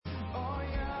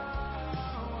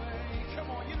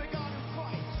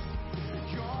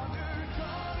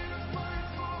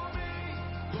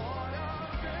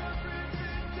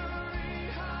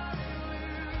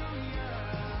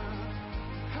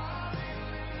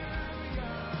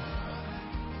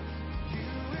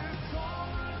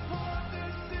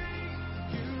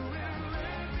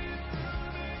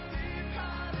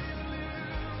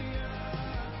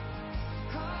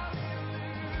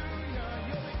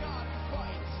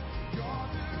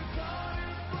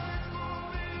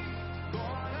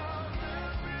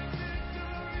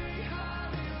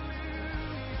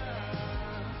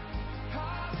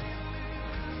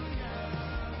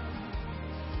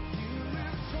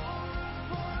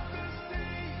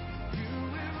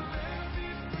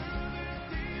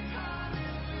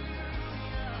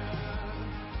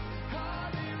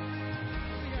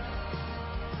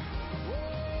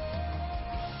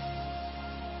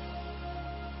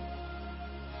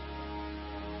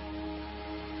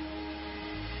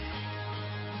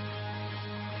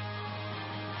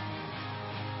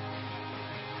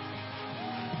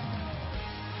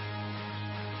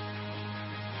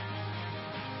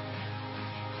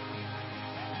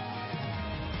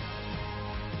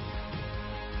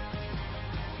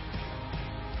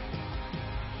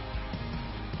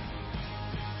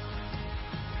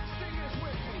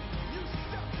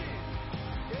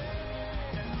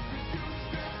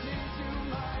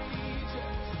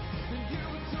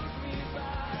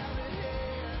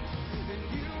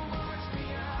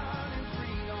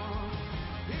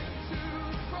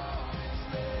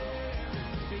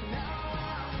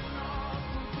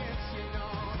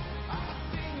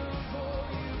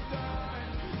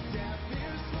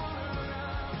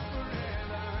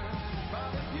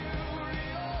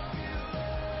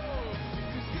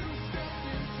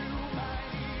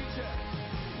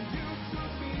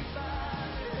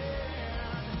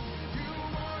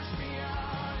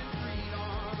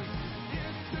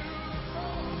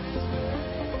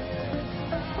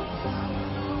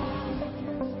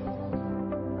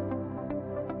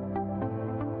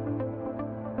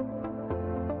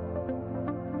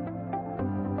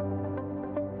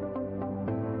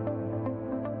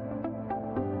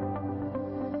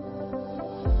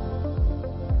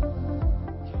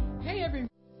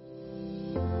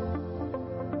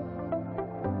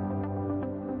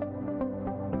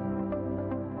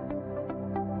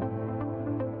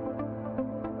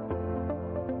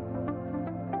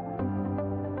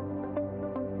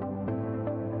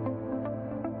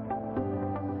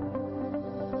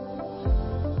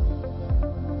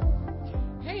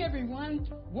everyone.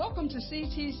 Welcome to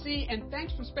CTC, and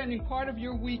thanks for spending part of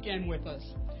your weekend with us.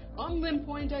 I'm Lynn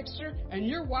Poindexter, and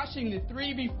you're watching the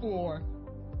 3 Before.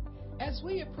 As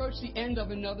we approach the end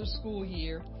of another school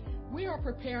year, we are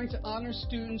preparing to honor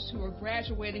students who are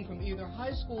graduating from either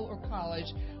high school or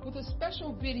college with a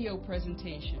special video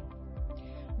presentation.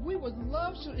 We would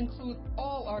love to include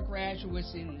all our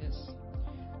graduates in this.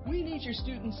 We need your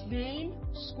student's name,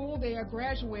 school they are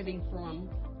graduating from,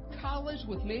 college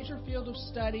with major field of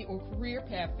study or career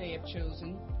path they have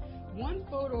chosen, one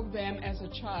photo of them as a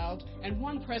child, and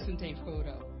one present-day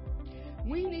photo.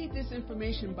 We need this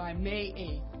information by May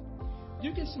 8th.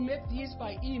 You can submit these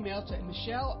by email to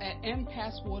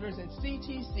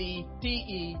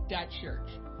michelle@mpasswaters@ctcde.church.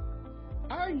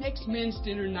 Our next men's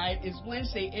dinner night is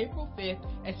Wednesday, April 5th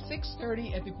at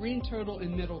 6:30 at the Green Turtle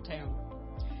in Middletown.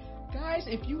 Guys,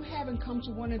 if you haven't come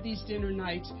to one of these dinner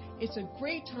nights, it's a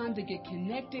great time to get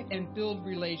connected and build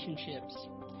relationships.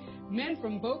 Men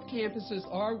from both campuses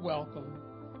are welcome.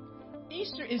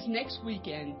 Easter is next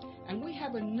weekend, and we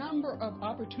have a number of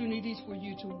opportunities for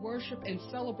you to worship and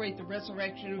celebrate the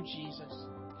resurrection of Jesus.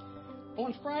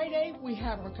 On Friday, we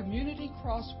have our community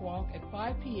crosswalk at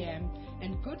 5 p.m.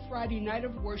 and Good Friday night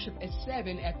of worship at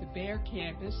 7 at the Bear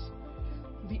campus.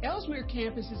 The Ellesmere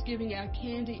campus is giving out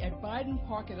candy at Biden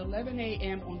Park at 11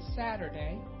 a.m. on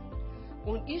Saturday.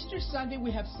 On Easter Sunday, we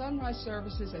have sunrise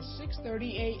services at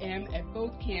 6:30 a.m. at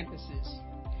both campuses.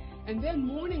 And then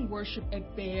morning worship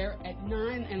at Bear at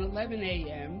 9 and 11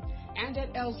 a.m. and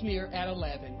at Ellesmere at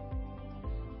 11.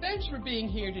 Thanks for being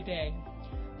here today.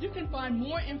 You can find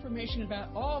more information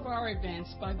about all of our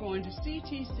events by going to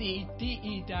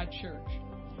ctcde.church.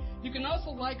 You can also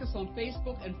like us on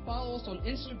Facebook and follow us on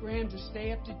Instagram to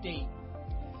stay up to date.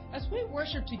 As we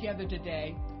worship together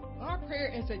today, our prayer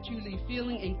is that you leave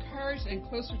feeling encouraged and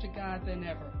closer to God than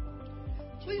ever.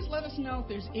 Please let us know if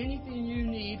there's anything you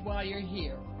need while you're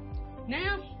here.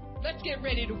 Now, let's get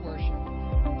ready to worship.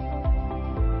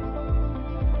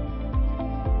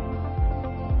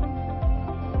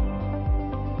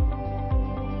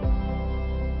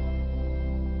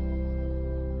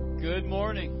 Good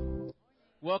morning.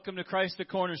 Welcome to Christ the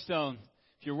Cornerstone.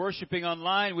 If you're worshiping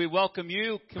online, we welcome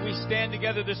you. Can we stand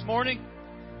together this morning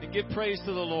and give praise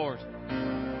to the Lord?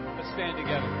 Let's stand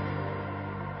together.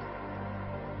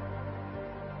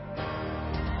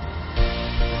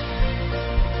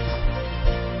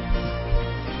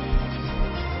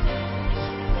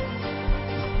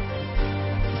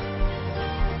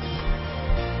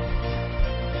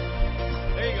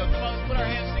 There you go. Come on, let's put our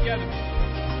hands together.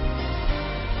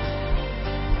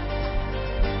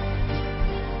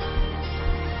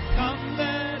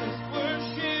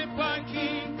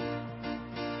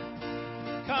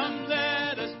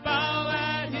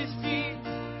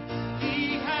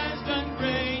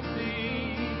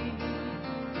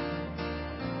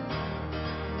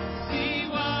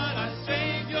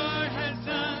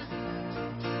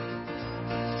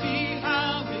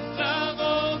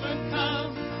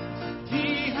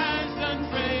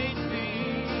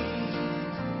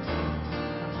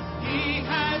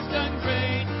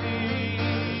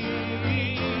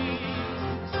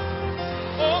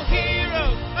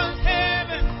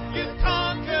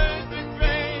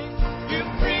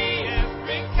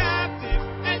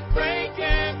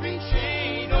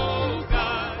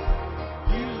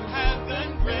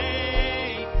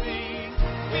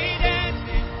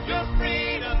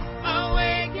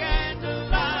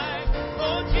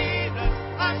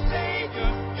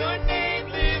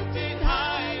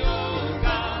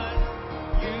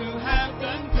 Have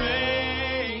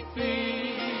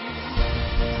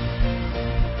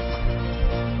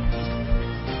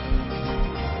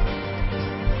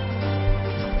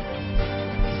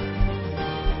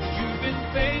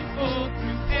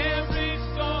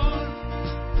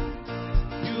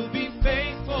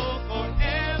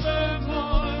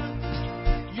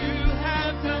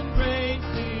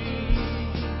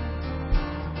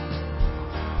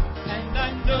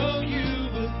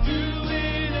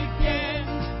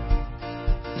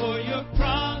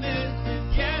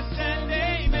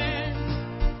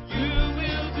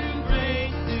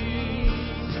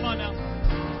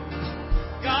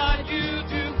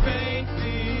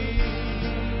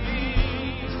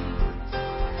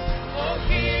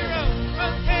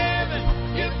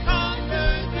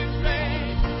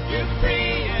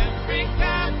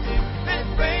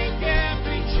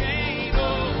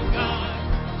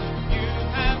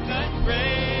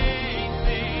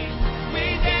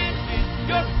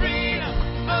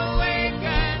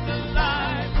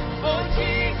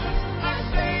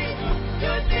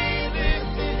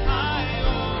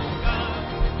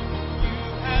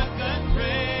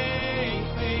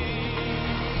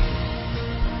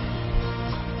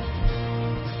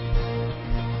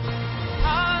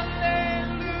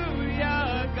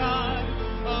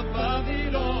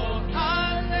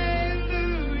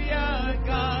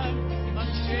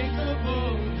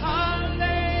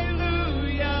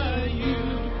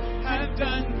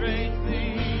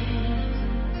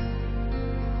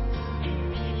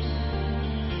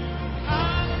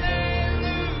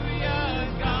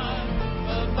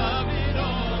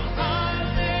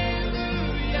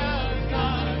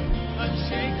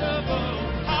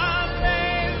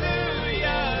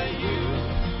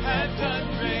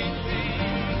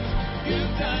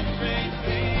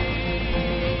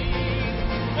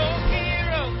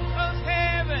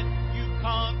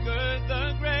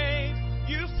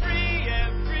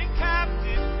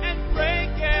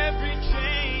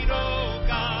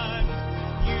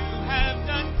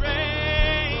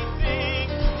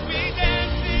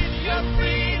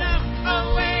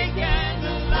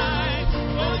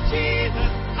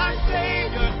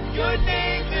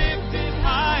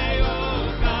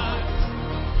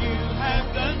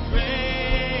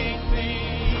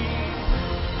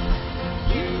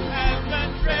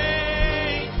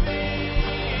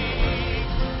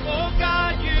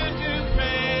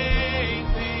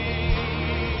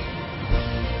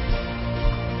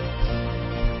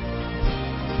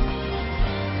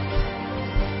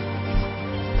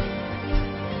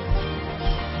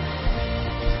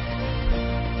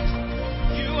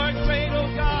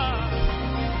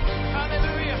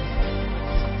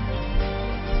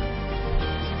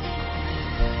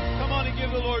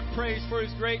praise for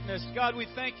His greatness. God, we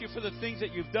thank You for the things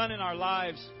that You've done in our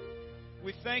lives.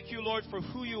 We thank You, Lord, for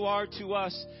who You are to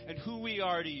us and who we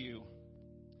are to You.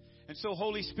 And so,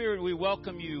 Holy Spirit, we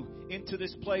welcome You into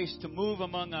this place to move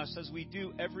among us as we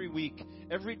do every week,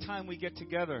 every time we get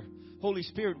together. Holy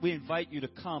Spirit, we invite You to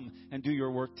come and do Your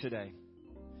work today.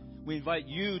 We invite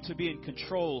You to be in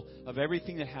control of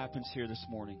everything that happens here this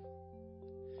morning.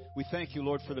 We thank You,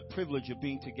 Lord, for the privilege of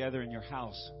being together in Your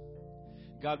house.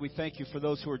 God, we thank You for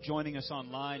those who are joining us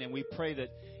online, and we pray that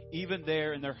even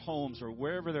there in their homes or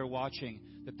wherever they're watching,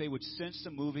 that they would sense the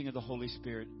moving of the Holy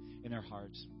Spirit in their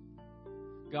hearts.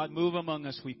 God, move among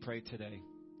us, we pray today.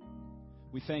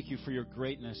 We thank You for Your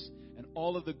greatness and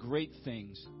all of the great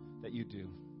things that You do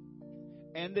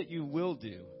and that You will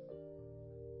do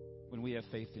when we have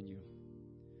faith in You.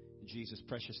 In Jesus'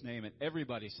 precious name. And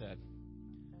everybody said,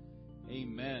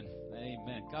 amen.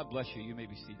 Amen. God bless you. You may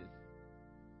be seated.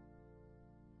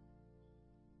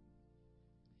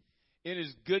 It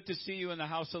is good to see you in the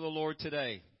house of the Lord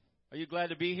today. Are you glad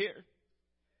to be here?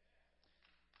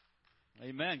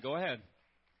 Amen. Go ahead.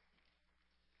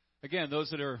 Again, those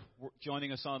that are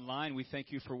joining us online, we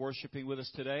thank you for worshiping with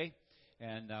us today.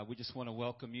 And we just want to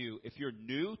welcome you. If you're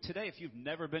new today, if you've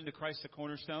never been to Christ the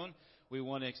Cornerstone, we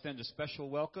want to extend a special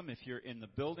welcome. If you're in the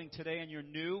building today and you're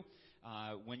new,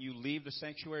 when you leave the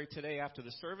sanctuary today after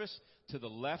the service, to the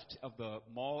left of the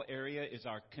mall area is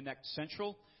our Connect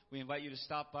Central. We invite you to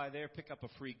stop by there, pick up a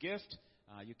free gift.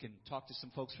 You can talk to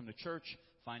some folks from the church,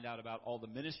 find out about all the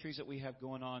ministries that we have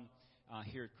going on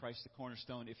here at Christ the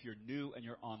Cornerstone. If you're new and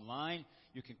you're online,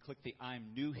 you can click the I'm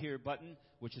New Here button,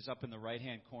 which is up in the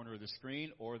right-hand corner of the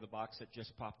screen, or the box that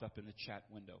just popped up in the chat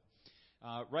window.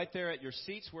 Right there at your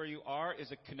seats where you are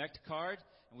is a Connect card,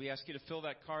 and we ask you to fill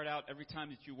that card out every time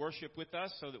that you worship with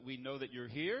us so that we know that you're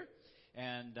here.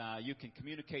 And you can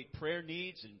communicate prayer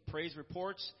needs and praise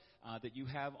reports that you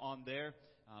have on there.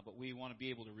 But we want to be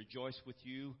able to rejoice with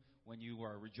you when you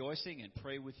are rejoicing, and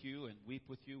pray with you and weep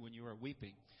with you when you are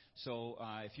weeping. So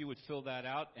if you would fill that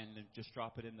out and then just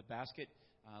drop it in the basket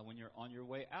when you're on your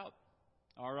way out.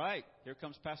 All right. Here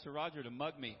comes Pastor Roger to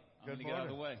mug me. I'm going to get out of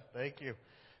the way. Thank you.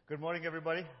 Good morning,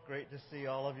 everybody. Great to see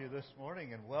all of you this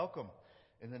morning, and welcome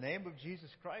in the name of Jesus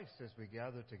Christ as we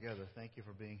gather together. Thank you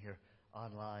for being here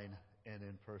online and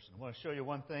in person. I want to show you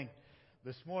one thing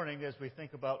this morning as we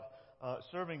think about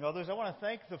serving others. I want to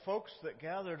thank the folks that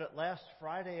gathered last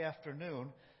Friday afternoon.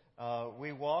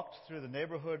 We walked through the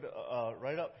neighborhood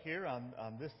right up here on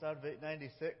this side of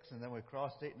 896, and then we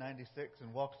crossed 896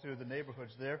 and walked through the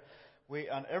neighborhoods there.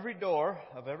 On every door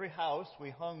of every house, we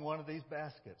hung one of these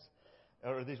baskets,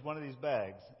 or one of these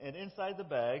bags. And inside the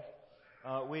bag,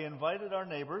 we invited our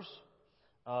neighbors.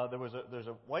 There's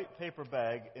a white paper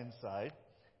bag inside,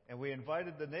 and we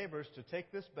invited the neighbors to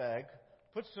take this bag,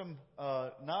 put some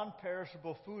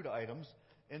non-perishable food items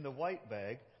in the white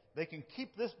bag. They can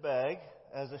keep this bag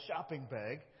as a shopping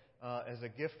bag, as a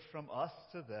gift from us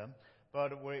to them.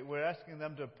 But we're asking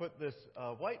them to put this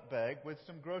white bag with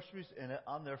some groceries in it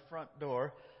on their front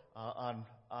door on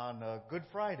Good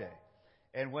Friday.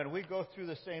 And when we go through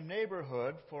the same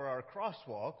neighborhood for our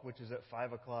crosswalk, which is at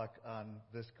 5 o'clock on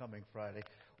this coming Friday,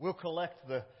 we'll collect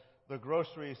the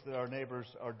groceries that our neighbors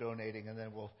are donating, and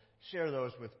then we'll share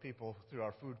those with people through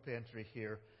our food pantry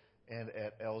here and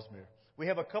at Ellesmere. We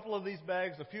have a couple of these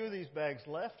bags, a few of these bags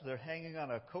left. They're hanging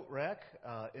on a coat rack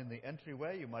in the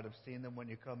entryway. You might have seen them when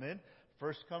you come in.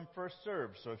 First come, first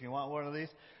served. So if you want one of these,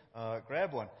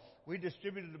 grab one. We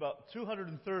distributed about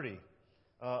 230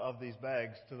 of these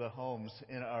bags to the homes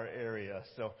in our area.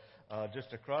 So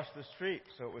just across the street.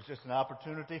 So it was just an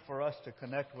opportunity for us to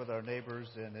connect with our neighbors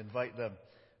and invite them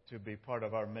to be part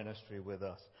of our ministry with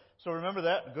us. So remember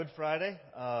that, Good Friday,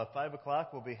 5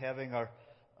 o'clock, we'll be having our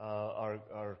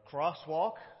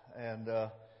crosswalk, and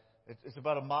it's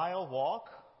about a mile walk,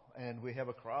 and we have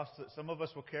a cross that some of us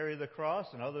will carry the cross,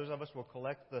 and others of us will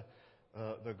collect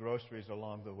the groceries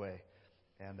along the way.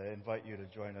 And I invite you to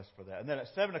join us for that. And then at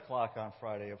 7 o'clock on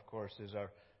Friday, of course, is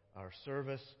our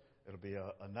service. It'll be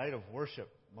a night of worship,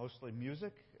 mostly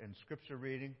music and scripture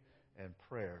reading and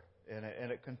prayer. And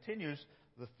it continues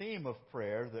the theme of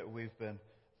prayer that we've been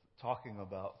talking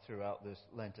about throughout this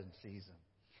Lenten season.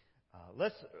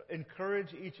 Let's encourage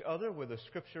each other with a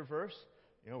scripture verse.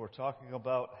 You know, we're talking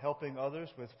about helping others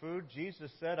with food.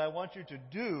 Jesus said, I want you to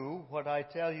do what I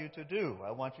tell you to do. I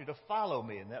want you to follow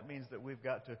me. And that means that we've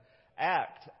got to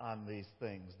act on these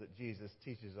things that Jesus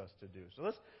teaches us to do. So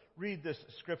let's read this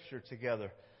scripture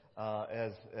together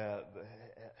as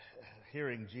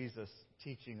hearing Jesus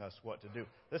teaching us what to do.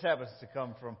 This happens to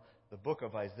come from the book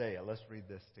of Isaiah. Let's read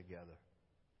this together.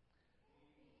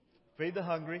 Feed the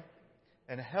hungry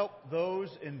and help those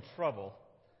in trouble.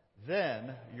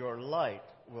 Then your light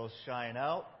will shine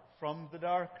out from the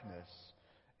darkness,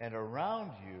 and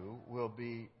around you will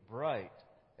be bright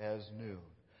as noon.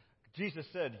 Jesus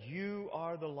said, you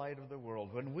are the light of the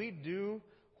world. When we do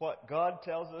what God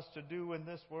tells us to do in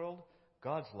this world,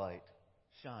 God's light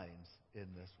shines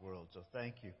in this world. So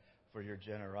thank you for your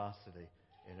generosity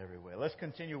in every way. Let's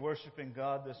continue worshiping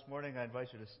God this morning. I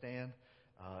invite you to stand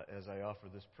as I offer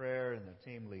this prayer, and the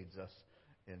team leads us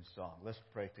in song. Let's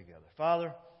pray together.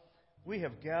 Father, we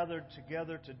have gathered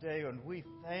together today, and we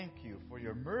thank you for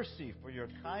your mercy, for your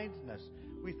kindness.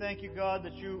 We thank you, God,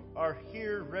 that you are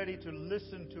here ready to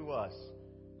listen to us.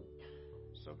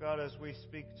 So, God, as we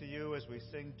speak to you, as we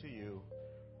sing to you,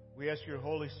 we ask your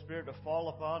Holy Spirit to fall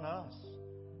upon us.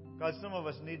 God, some of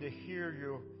us need to hear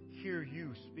you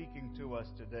speaking to us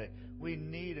today. We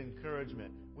need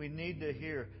encouragement. We need to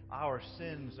hear our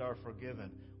sins are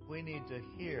forgiven. We need to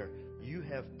hear you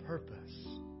have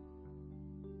purpose.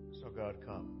 So, God,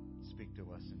 come, speak to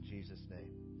us in Jesus' name.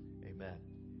 Amen.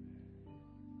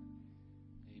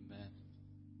 Amen.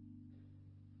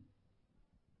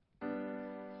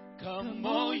 Come,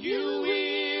 all you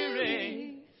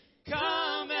weary,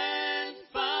 come and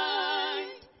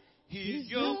find. His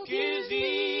yoke is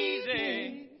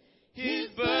easy, His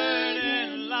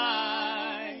burden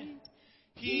light.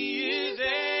 He is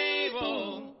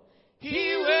able,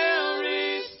 He will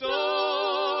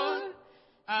restore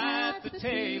at the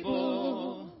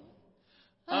table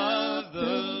of the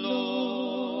Lord.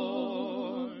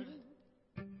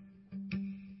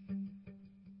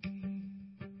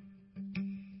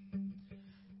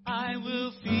 I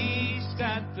will feast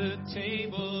at the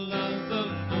table of the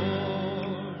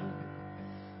Lord.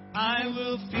 I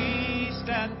will feast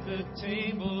at the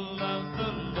table of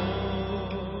the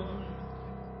Lord.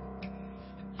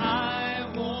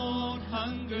 I won't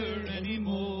hunger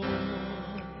anymore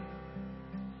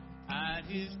at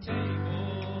His table.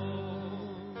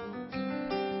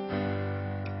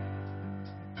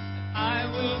 I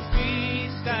will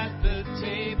feast at the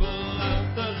table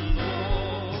of the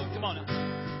Lord. Come on now.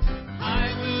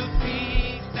 I will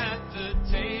feast at the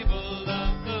table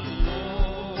of the Lord.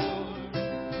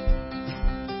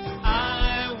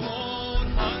 I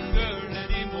won't hunger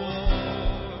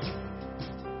anymore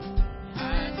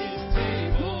at His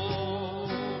table.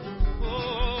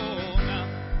 Oh, now,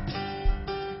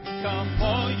 come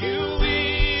all you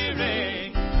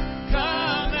weary,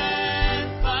 come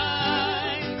and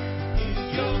find. His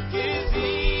yoke is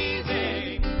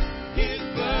easy, His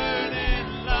burden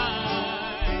light.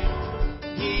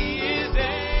 He is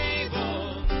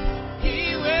able, He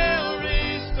will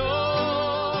restore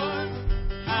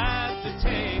at the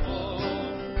table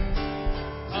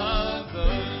of the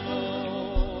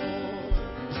Lord.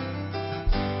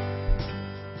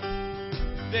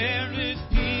 There is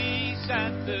peace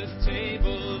at the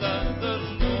table of the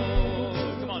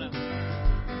Lord. Come on now.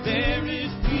 There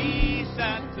is peace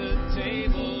at the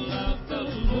table of the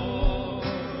Lord.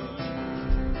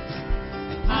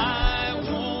 I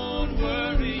won't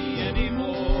worry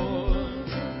anymore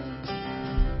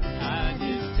at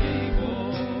His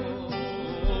table.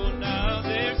 Now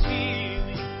there's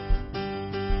healing.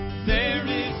 There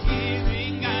is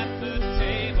healing at the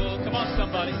table. Come on,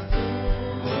 somebody.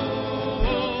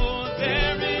 Oh,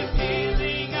 there is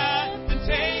healing at the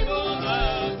table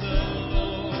of the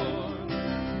Lord.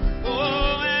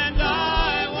 Oh, and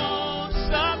I won't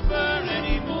suffer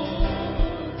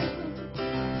anymore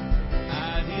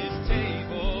at His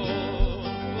table.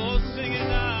 Oh, sing it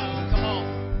now. Come on.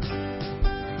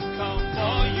 Come,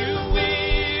 all you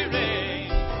weary,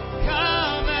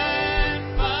 come and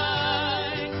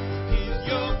find. His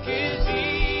yoke is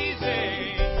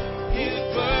easy, His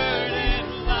burden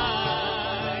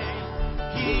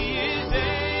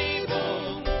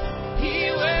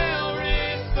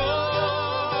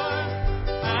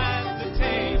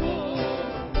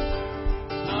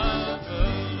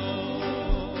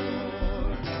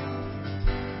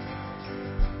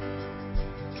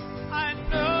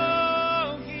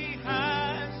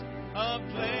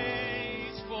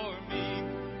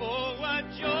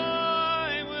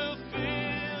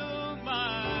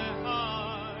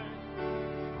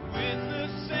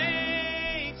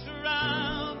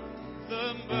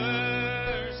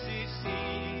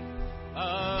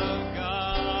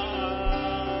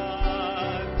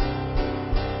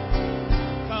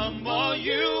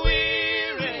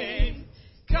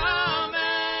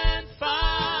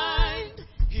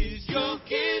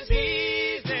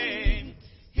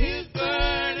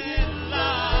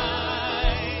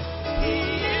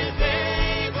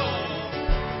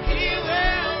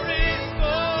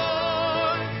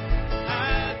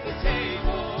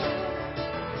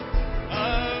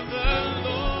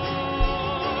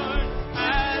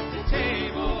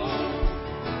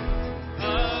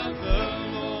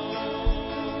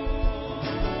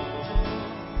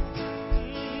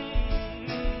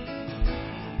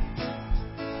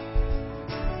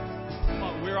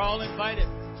all invited.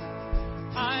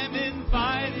 I'm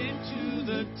invited to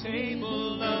the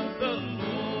table of the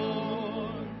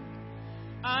Lord.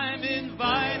 I'm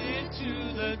invited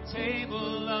to the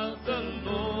table of the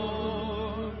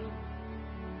Lord.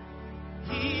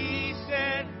 He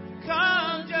said,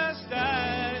 come just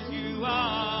as you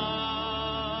are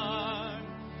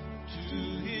to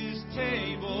his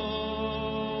table.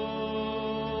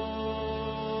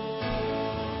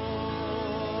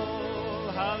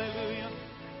 Hallelujah.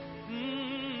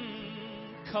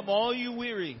 Come all you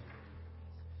weary.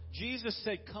 Jesus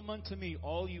said, come unto me,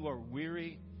 all you are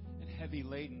weary and heavy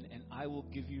laden, and I will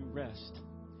give you rest.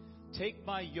 Take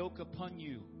my yoke upon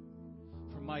you,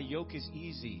 for my yoke is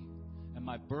easy and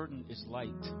my burden is light.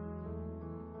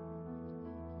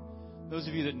 Those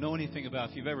of you that know anything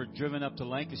about, if you've ever driven up to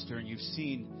Lancaster and you've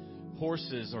seen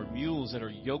horses or mules that are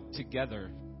yoked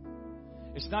together,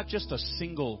 it's not just a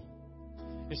single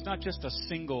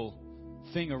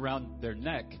thing around their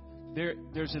neck.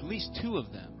 There's at least two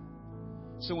of them.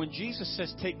 So when Jesus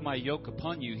says, take my yoke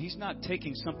upon you, he's not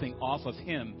taking something off of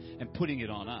him and putting it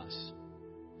on us.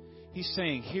 He's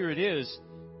saying, here it is,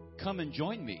 come and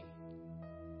join me.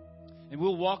 And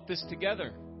we'll walk this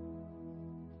together.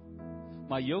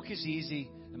 My yoke is easy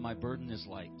and my burden is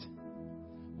light.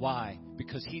 Why?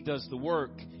 Because he does the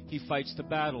work. He fights the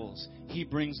battles. He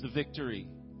brings the victory.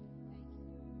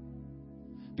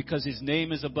 Because his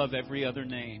name is above every other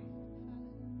name.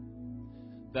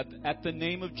 That at the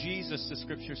name of Jesus, the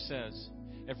scripture says,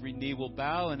 every knee will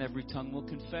bow and every tongue will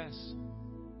confess.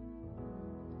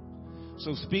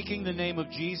 So speaking the name of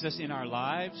Jesus in our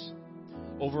lives,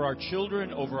 over our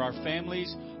children, over our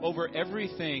families, over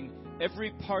everything,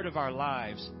 every part of our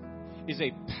lives, is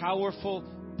a powerful,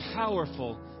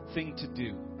 powerful thing to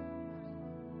do.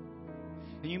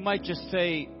 And you might just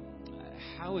say,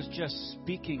 how is just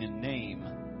speaking a name?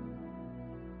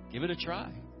 Give it a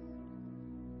try.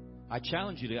 I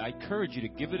challenge you I encourage you to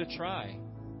give it a try.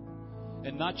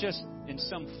 And not just in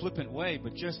some flippant way,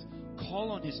 but just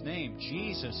call on his name.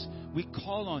 Jesus, we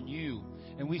call on you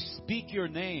and we speak your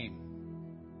name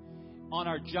on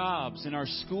our jobs, in our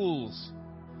schools,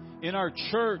 in our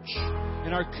church,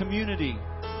 in our community,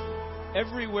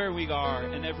 everywhere we are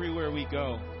and everywhere we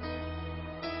go.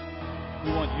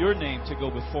 We want your name to go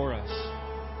before us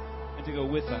and to go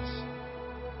with us.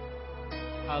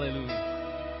 Hallelujah.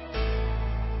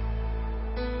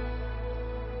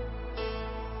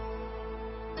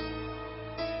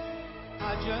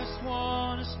 I just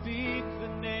want to speak the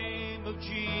name of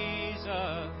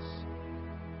Jesus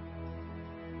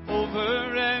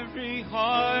over every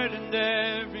heart and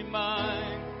every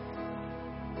mind.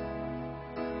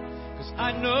 'Cause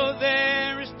I know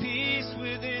there is peace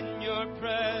within your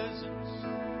presence.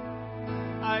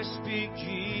 I speak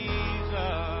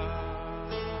Jesus.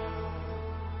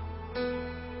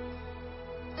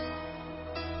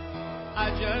 I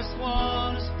just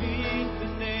want to speak the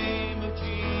name of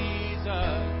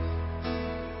Jesus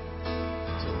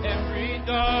till every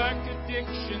dark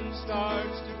addiction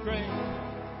starts to break.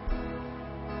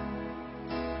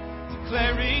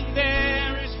 Declaring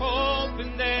there is hope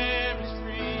and there is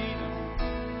freedom.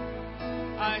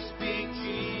 I speak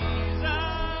Jesus.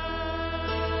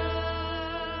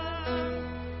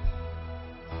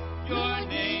 Your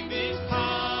name is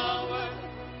power.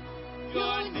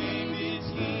 Your name is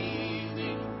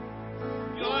healing.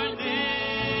 Your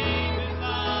name is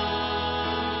life.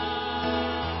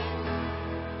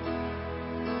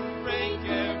 Break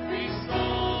every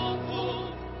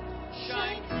stronghold.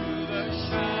 Shine through the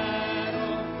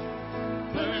shadows.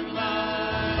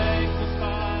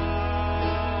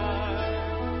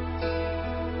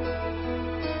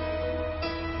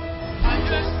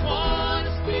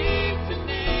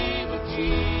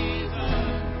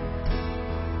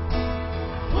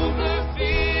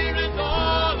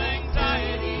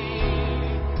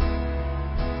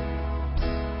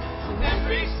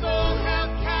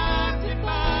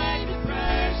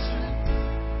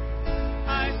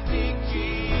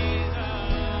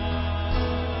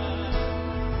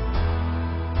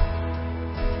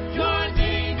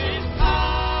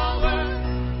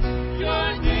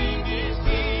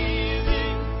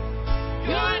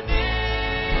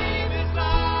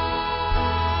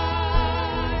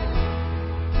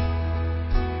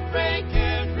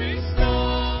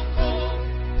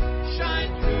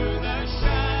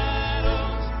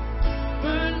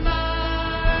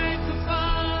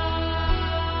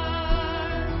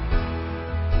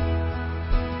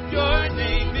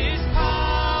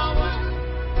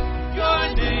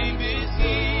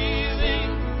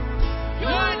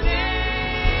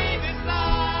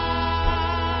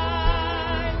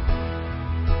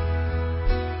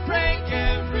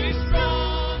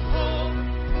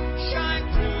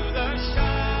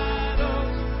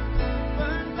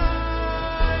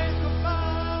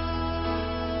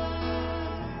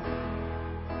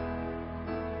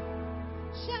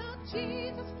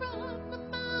 Jesus from the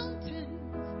mountains,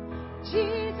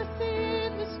 Jesus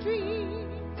in the street,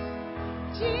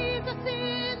 Jesus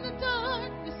in the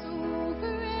darkness over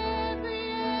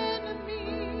every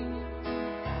enemy,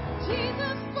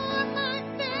 Jesus for my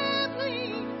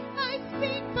family, I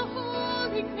speak the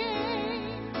holy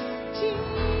name,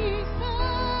 Jesus.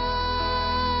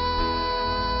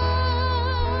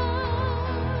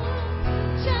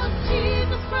 Shout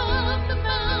Jesus from the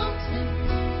mountains,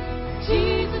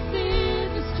 Jesus in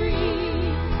the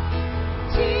street,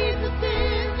 Jesus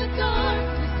in the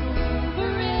darkness over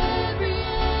every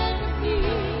enemy,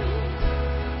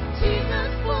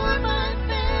 Jesus for my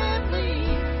family,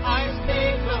 I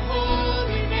speak the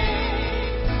holy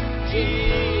name,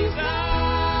 Jesus.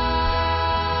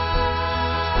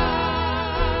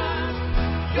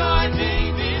 Your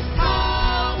name is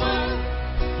power,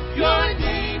 your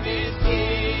name is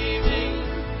healing,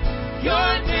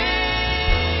 your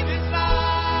name is life.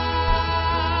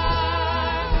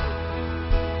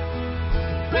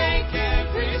 Break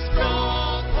every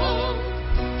stronghold,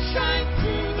 shine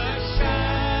through the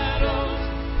shadows,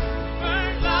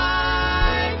 burn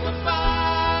like a fire.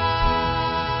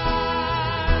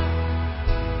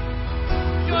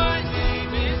 Your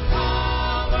name is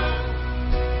power,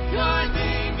 your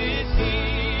name is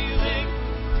healing,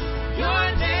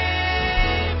 your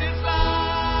name is life.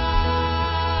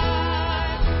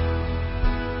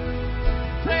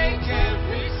 Break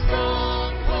every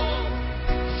stronghold,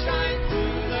 shine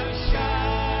through the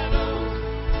shadows,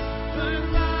 burn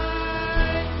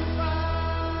like a fire.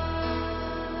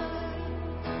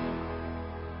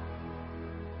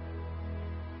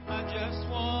 I just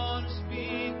want to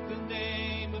speak the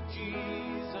name of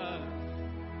Jesus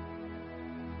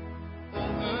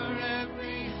over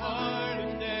every heart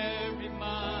and every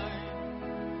mind.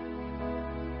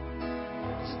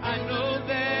 I know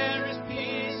there is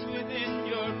peace within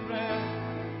your breath.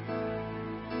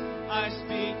 I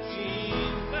speak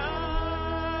Jesus.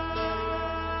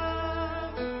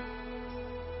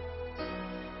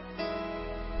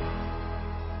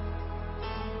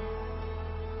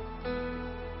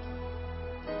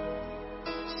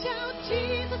 Shout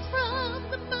Jesus from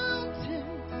the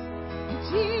mountains,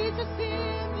 Jesus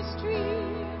in the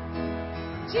street,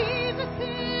 Jesus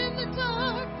in the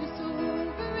darkness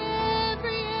over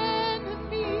every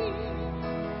enemy,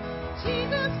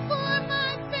 Jesus for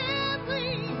my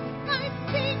family, I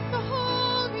speak the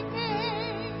holy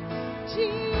name,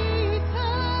 Jesus.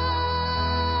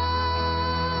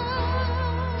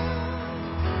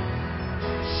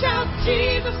 Shout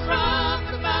Jesus from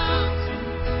the mountain,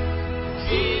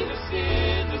 Jesus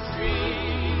in the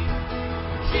street,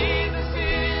 Jesus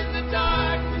in the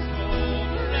darkness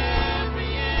over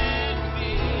every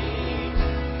enemy,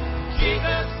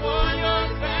 Jesus for your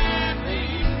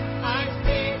family, I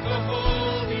speak the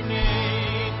holy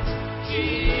name,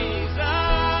 Jesus.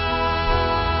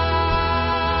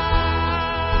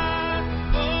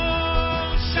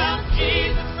 Oh, shout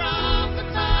Jesus from the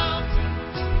mountain,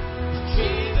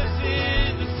 Jesus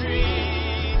in the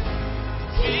street,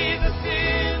 Jesus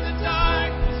in the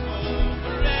darkness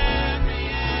over every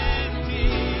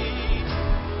enemy,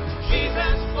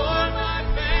 Jesus for my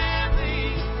family,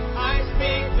 I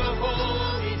speak the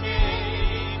holy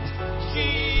name,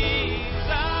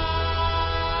 Jesus.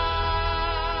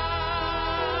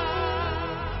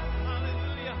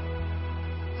 Hallelujah.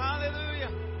 Hallelujah.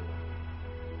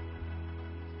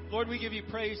 Lord, we give you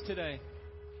praise today.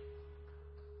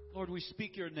 Lord, we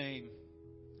speak your name.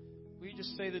 Will you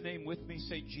just say the name with me?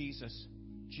 Say Jesus.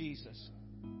 Jesus.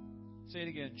 Say it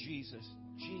again. Jesus.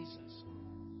 Jesus.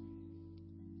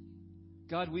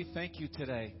 God, we thank you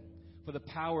today for the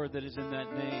power that is in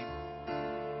that name.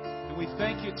 And we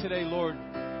thank you today, Lord,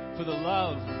 for the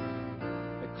love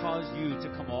that caused you to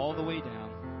come all the way down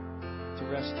to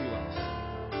rescue us.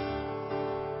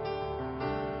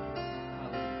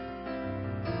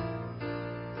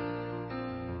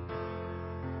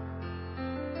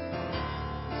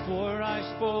 Before I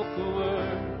spoke a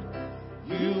word,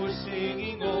 you were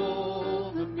singing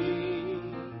over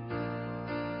me.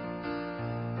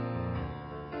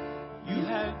 You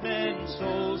have been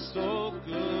so, so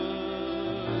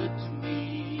good to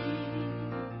me.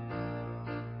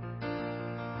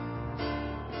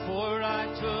 Before I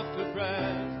took a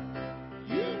breath,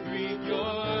 you breathed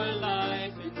your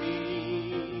life in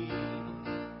me.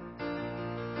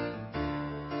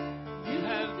 You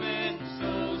have been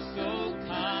so, so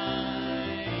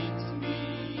kind to me.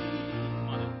 Come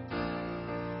on.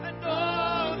 And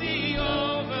oh, the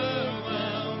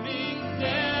overwhelming,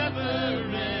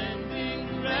 never-ending,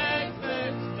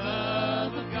 reckless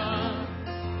love of God.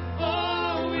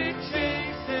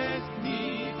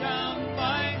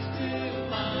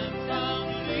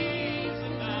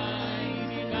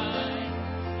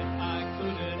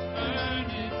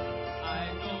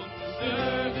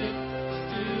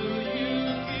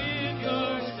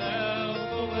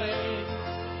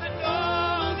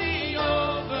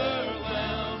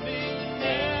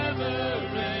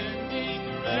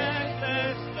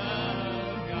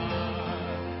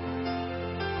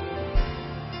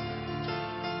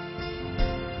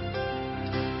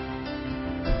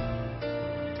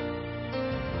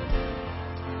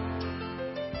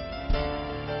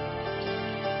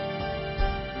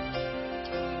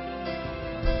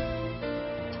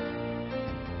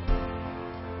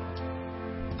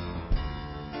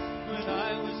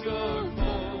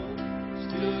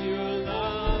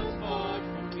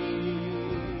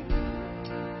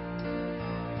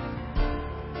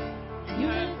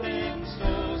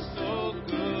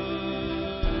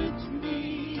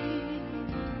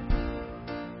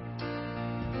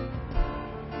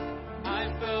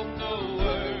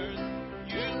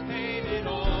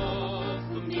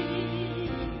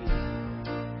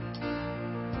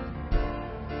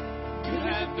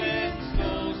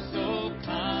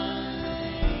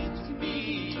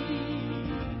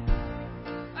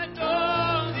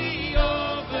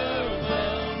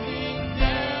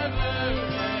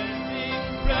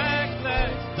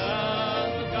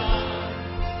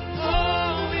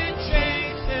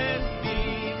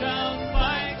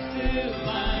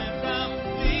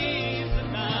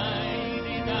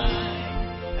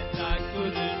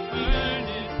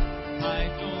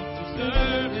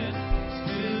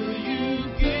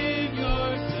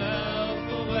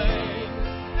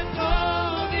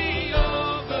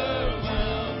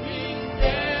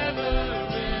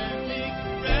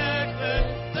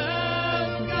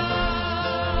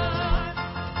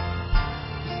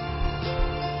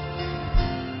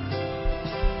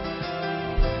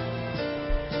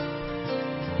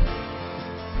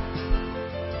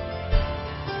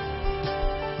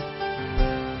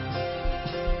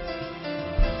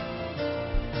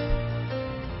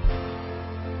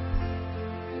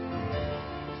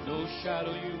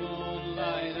 shadow you won't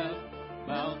light up,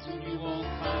 mountain you won't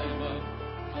climb up,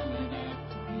 coming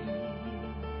after me.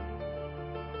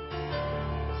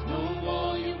 There's no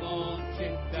wall you won't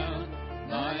kick down,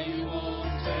 lie you won't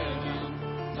tear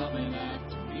down, coming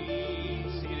after me.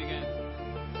 Sing it again.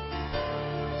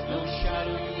 There's no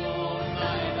shadow you won't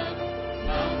light up,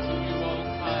 mountain you won't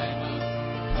climb up,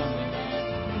 coming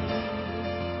after me.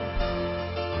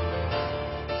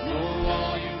 There's no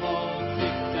wall you won't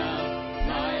kick down,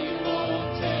 lie you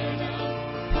won't tear down,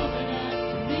 coming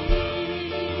after me.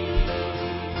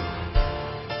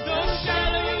 No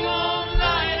shadow you won't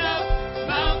light up,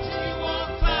 mountain you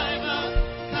won't climb up,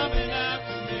 coming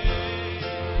after me.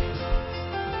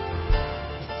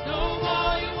 No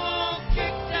wall you won't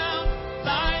kick down,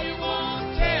 lie you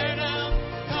won't tear down,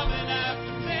 coming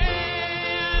after me.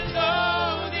 And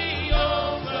oh, the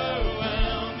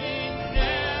overwhelming,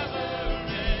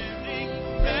 never-ending,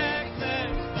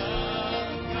 reckless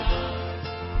love of God.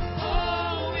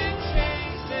 Oh, it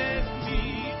chases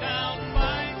me down,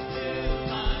 fights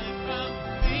till I'm found,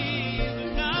 leave the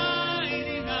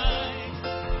 99.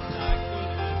 I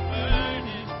couldn't earn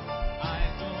it, I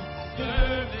don't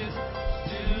deserve it,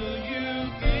 still you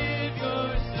give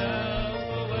yourself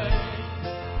away.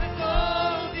 And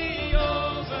oh, the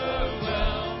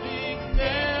overwhelming,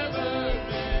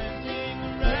 never-ending,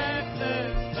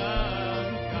 reckless love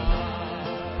of God.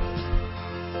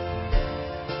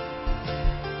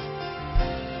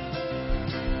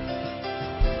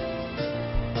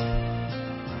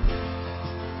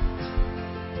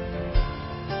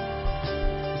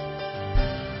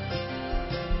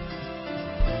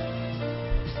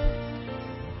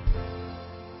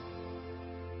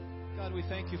 God, we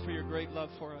thank you for your great love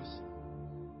for us.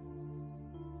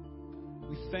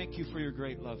 We thank you for your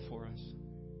great love for us.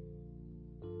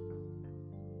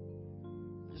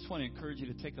 I just want to encourage you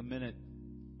to take a minute,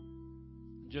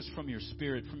 just from your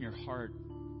spirit, from your heart,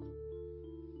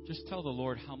 just tell the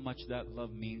Lord how much that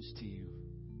love means to you.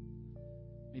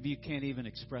 Maybe you can't even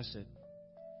express it.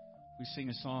 We sing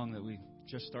a song that we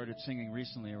just started singing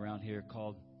recently around here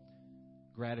called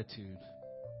Gratitude.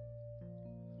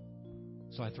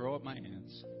 So I throw up my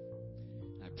hands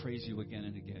and I praise you again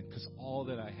and again, because all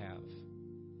that I have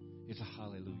is a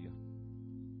hallelujah.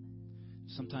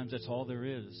 Sometimes that's all there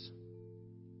is.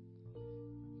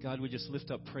 God, we just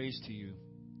lift up praise to you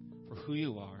for who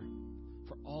you are,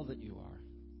 for all that you are.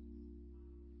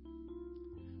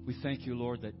 We thank you,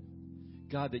 Lord, that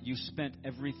God, that you spent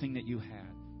everything that you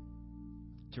had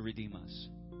to redeem us.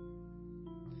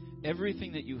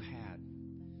 Everything that you had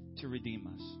to redeem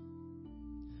us.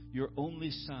 Your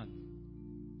only Son.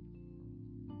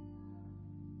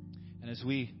 And as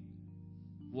we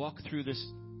walk through this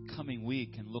coming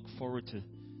week and look forward to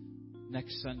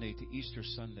next Sunday, to Easter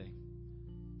Sunday,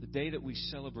 the day that we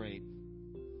celebrate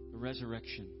the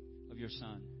resurrection of your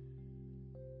Son,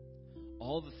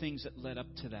 all the things that led up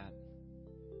to that,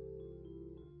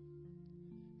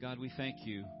 God, we thank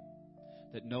you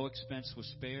that no expense was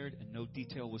spared and no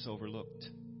detail was overlooked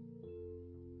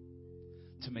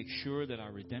to make sure that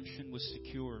our redemption was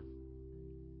secure.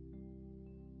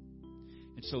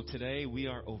 And so today we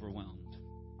are overwhelmed.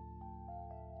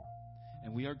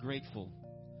 And we are grateful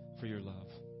for your love.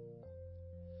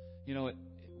 You know,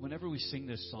 whenever we sing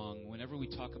this song, whenever we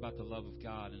talk about the love of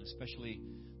God, and especially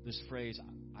this phrase,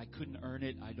 I couldn't earn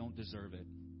it, I don't deserve it.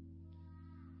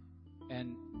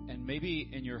 And maybe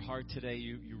in your heart today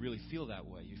you really feel that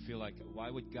way. You feel like,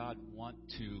 why would God want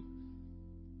to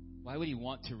Why would he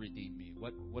want to redeem me?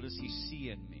 What does he see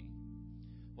in me?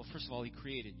 Well, first of all, he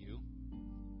created you.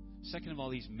 Second of all,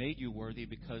 he's made you worthy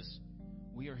because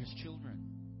we are his children.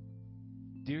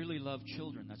 Dearly loved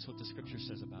children. That's what the scripture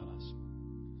says about us.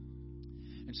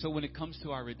 And so when it comes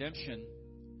to our redemption,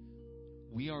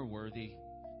 we are worthy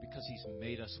because he's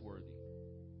made us worthy.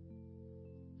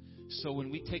 So when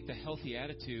we take the healthy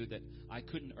attitude that I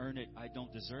couldn't earn it, I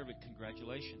don't deserve it,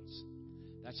 congratulations.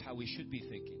 That's how we should be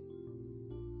thinking.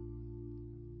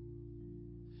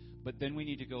 But then we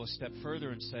need to go a step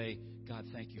further and say, God,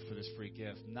 thank you for this free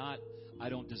gift. Not, I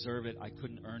don't deserve it, I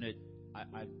couldn't earn it,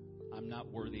 I'm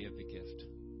not worthy of the gift.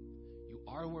 You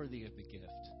are worthy of the gift.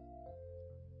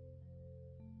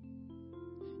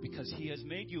 Because he has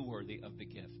made you worthy of the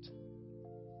gift.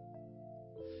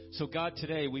 So God,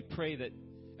 today we pray that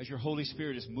as your Holy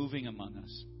Spirit is moving among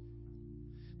us,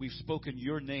 we've spoken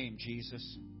your name,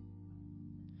 Jesus,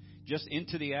 just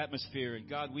into the atmosphere. And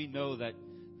God, we know that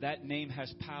that name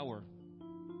has power.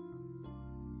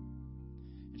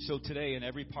 And so today, in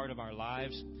every part of our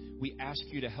lives, we ask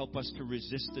you to help us to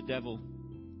resist the devil.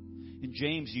 In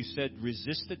James, you said,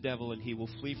 resist the devil and he will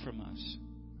flee from us.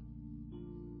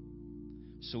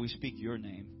 So we speak your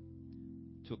name.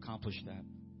 to accomplish that.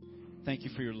 Thank you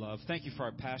for your love. Thank you for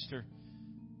our pastor.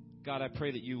 God, I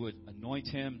pray that you would anoint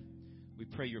him. We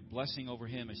pray your blessing over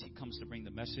him as he comes to bring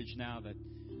the message now, that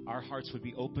our hearts would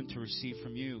be open to receive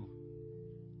from you.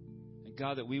 And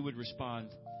God, that we would respond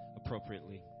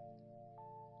appropriately.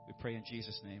 We pray in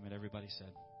Jesus' name. And everybody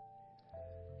said,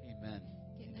 amen.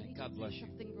 Yeah, Amen. God bless you.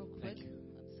 Something real quick. Thank you.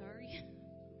 I'm sorry.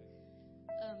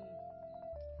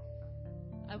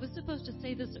 I was supposed to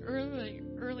say this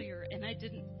earlier, and I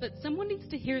didn't. But someone needs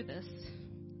to hear this.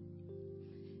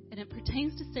 And it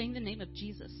pertains to saying the name of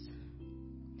Jesus.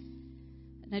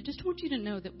 And I just want you to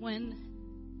know that when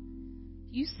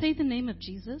you say the name of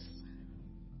Jesus,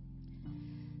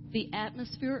 the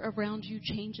atmosphere around you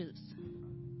changes.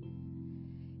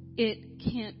 It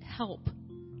can't help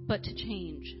but to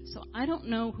change. So I don't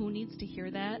know who needs to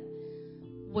hear that.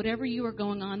 Whatever's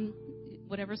going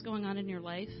on in your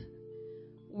life,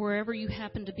 wherever you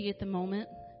happen to be at the moment,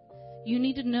 you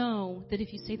need to know that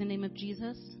if you say the name of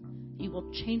Jesus, you will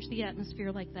change the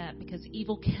atmosphere like that, because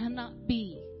evil cannot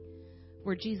be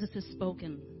where Jesus is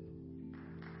spoken.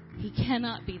 He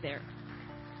cannot be there.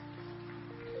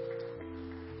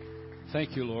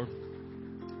 Thank you, Lord.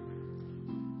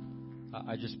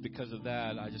 I just, because of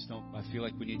that, I feel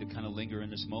like we need to kind of linger in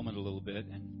this moment a little bit.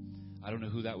 And I don't know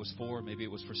who that was for. Maybe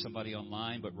it was for somebody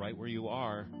online, but right where you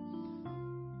are,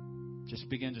 just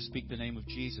begin to speak the name of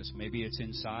Jesus. Maybe it's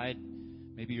inside.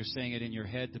 Maybe you're saying it in your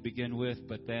head to begin with,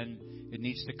 but then it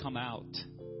needs to come out.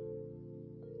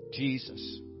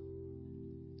 Jesus.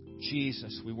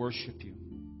 Jesus, we worship you.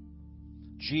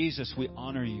 Jesus, we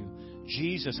honor you.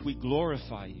 Jesus, we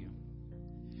glorify you.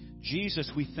 Jesus,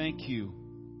 we thank you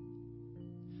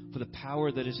for the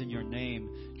power that is in your name.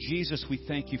 Jesus, we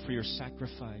thank you for your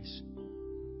sacrifice.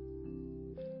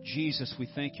 Jesus, we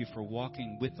thank you for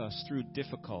walking with us through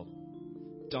difficult,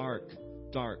 dark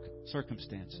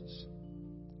circumstances.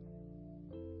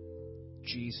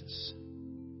 Jesus,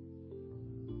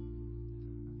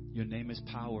 your name is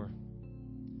power.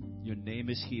 Your name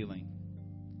is healing.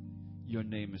 Your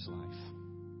name is life.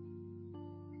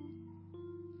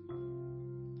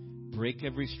 Break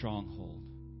every stronghold.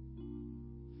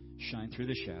 Shine through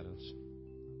the shadows.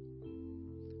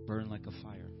 Burn like a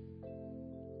fire.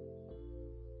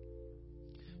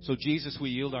 So, Jesus,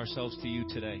 we yield ourselves to you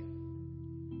today.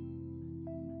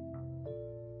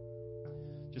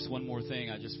 Just one more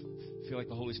thing. I just feel like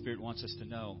the Holy Spirit wants us to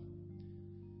know.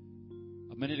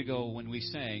 A minute ago when we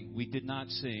sang, we did not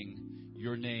sing,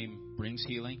 your name brings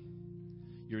healing,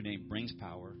 your name brings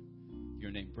power, your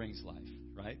name brings life,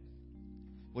 right?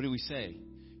 What do we say?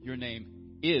 Your name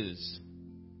is.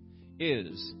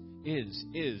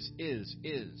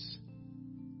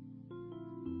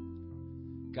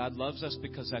 God loves us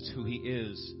because that's who He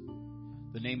is.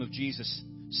 The name of Jesus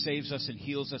saves us and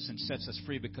heals us and sets us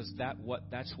free because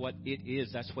that's what it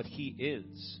is. That's what He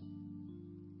is.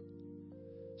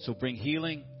 So bring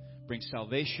healing, bring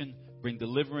salvation, bring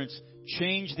deliverance.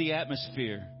 Change the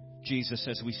atmosphere, Jesus,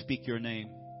 as we speak your name,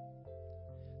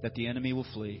 that the enemy will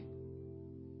flee.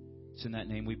 It's in that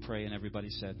name we pray, and everybody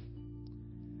said,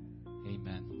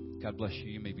 amen. God bless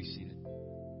you. You may be seated.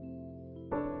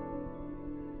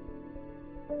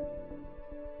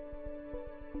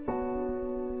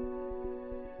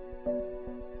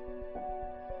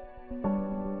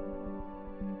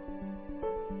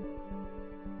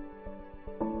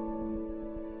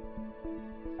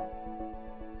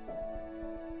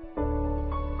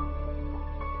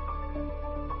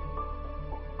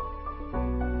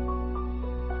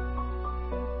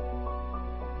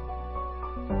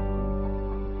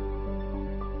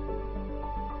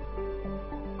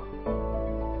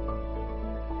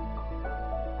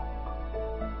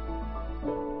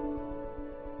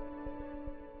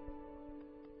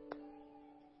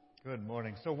 Good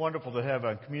morning. So wonderful to have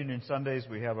on Communion Sundays.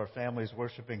 We have our families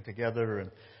worshiping together,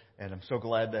 and I'm so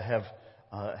glad to have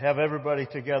everybody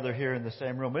together here in the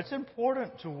same room. It's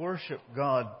important to worship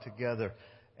God together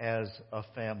as a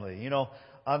family. You know,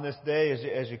 on this day,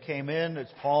 as you came in,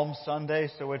 it's Palm Sunday,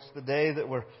 so it's the day that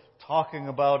we're talking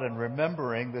about and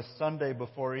remembering this Sunday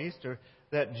before Easter,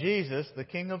 that Jesus, the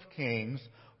King of Kings,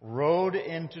 rode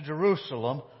into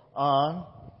Jerusalem on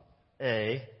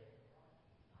a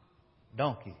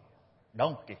donkey. There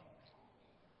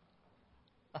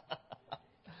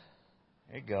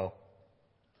you go.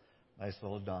 Nice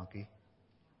little donkey.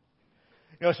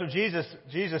 You know, so Jesus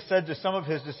said to some of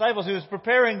His disciples, He was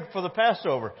preparing for the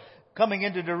Passover, coming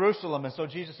into Jerusalem. And so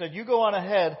Jesus said, you go on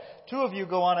ahead, two of you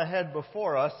go on ahead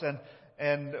before us,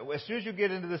 and as soon as you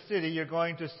get into the city, you're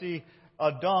going to see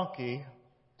a donkey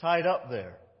tied up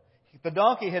there. The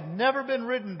donkey had never been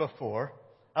ridden before.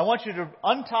 I want you to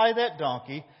untie that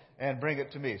donkey, and bring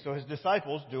it to me. So his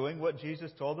disciples, doing what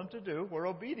Jesus told them to do, were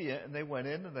obedient, and they went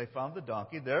in and they found the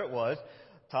donkey. There it was,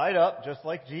 tied up, just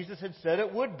like Jesus had said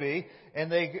it would be.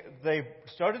 And they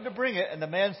started to bring it, and the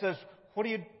man says, "What are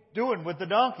you doing with the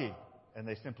donkey?" And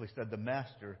they simply said, "The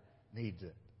master needs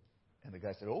it." And the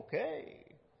guy said, "Okay."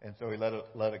 And so he let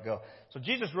it go. So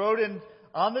Jesus rode in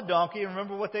on the donkey, and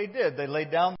remember what they did. They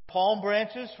laid down palm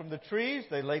branches from the trees.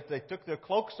 They took their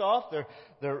cloaks off,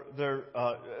 their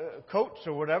coats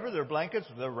or whatever, their blankets,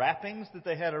 their wrappings that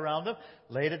they had around them,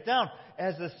 laid it down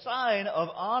as a sign of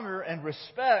honor and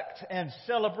respect and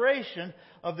celebration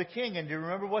of the king. And do you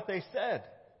remember what they said?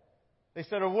 They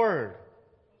said a word,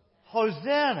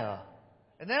 Hosanna.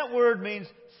 And that word means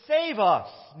save us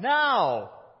now.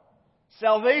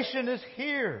 Salvation is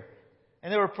here.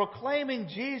 And they were proclaiming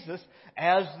Jesus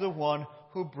as the one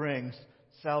who brings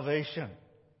salvation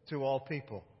to all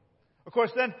people. Of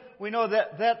course, then we know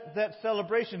that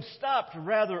celebration stopped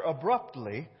rather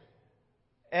abruptly,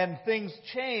 and things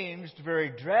changed very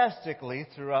drastically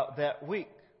throughout that week.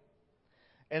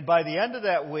 And by the end of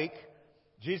that week,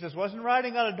 Jesus wasn't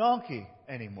riding on a donkey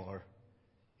anymore.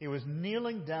 He was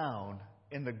kneeling down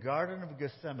in the Garden of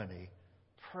Gethsemane,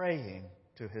 praying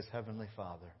to his Heavenly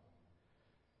Father.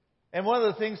 And one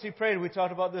of the things he prayed, we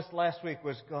talked about this last week,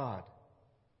 was, God,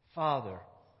 Father,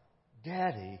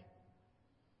 Daddy,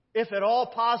 if at all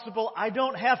possible, I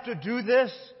don't have to do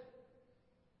this,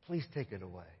 please take it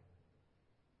away.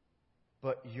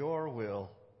 But your will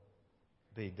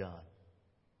be done.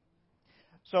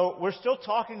 So we're still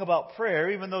talking about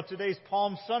prayer, even though today's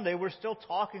Palm Sunday, we're still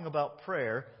talking about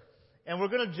prayer. And we're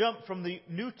going to jump from the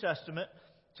New Testament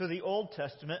to the Old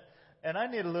Testament. And I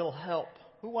need a little help.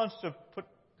 Who wants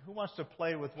to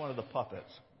play with one of the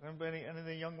puppets? Anybody, any of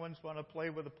the young ones want to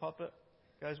play with a puppet?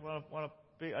 You guys want to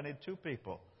be? I need 2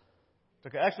 people.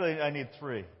 Okay, actually, I need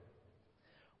 3.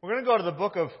 We're going to go to the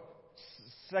book of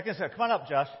 2 Samuel. Come on up,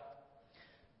 Josh.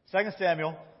 2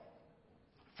 Samuel.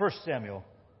 1 Samuel.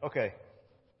 Okay.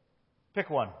 Pick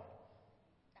one.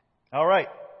 All right.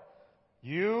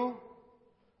 You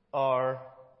are...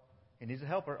 He needs a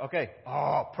helper. Okay.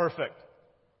 Oh, perfect.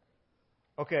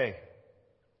 Okay.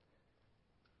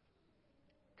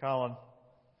 Colin,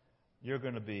 you're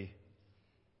going to be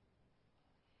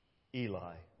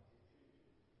Eli.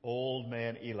 Old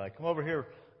man Eli. Come over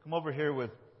here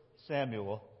with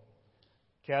Samuel.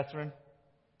 Catherine,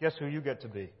 guess who you get to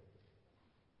be?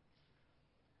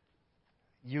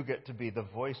 You get to be the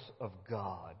voice of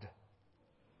God.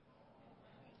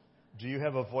 Do you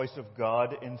have a voice of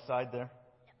God inside there?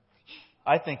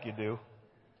 I think you do.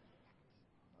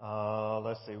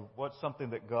 Let's see. What's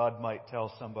something that God might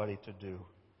tell somebody to do?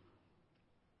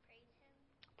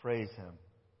 Praise Him.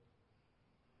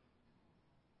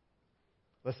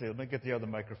 Let's see. Let me get the other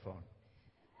microphone.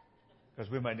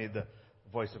 Because we might need the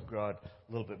voice of God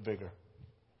a little bit bigger.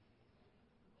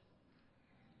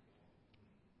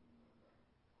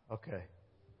 Okay.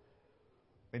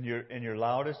 In your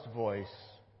loudest voice,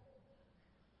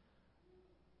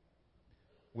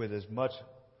 with as much,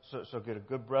 so get a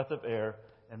good breath of air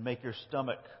and make your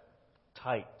stomach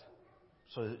tight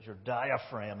so that your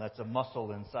diaphragm, that's a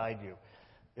muscle inside you,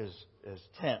 is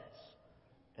tense.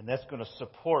 And that's going to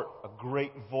support a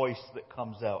great voice that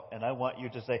comes out. And I want you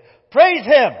to say, praise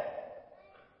Him!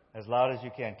 As loud as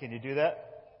you can. Can you do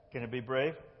that? Can it be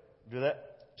brave? Do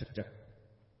that?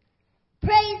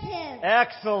 Praise Him!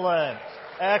 Excellent.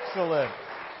 Excellent.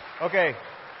 Okay.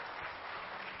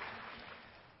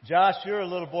 Josh, you're a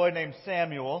little boy named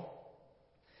Samuel.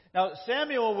 Now,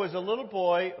 Samuel was a little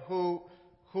boy who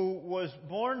was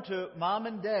born to Mom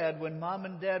and Dad when Mom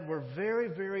and Dad were very,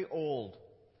 very old.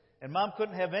 And Mom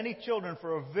couldn't have any children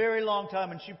for a very long time.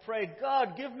 And she prayed,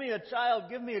 God, give me a child,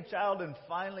 give me a child. And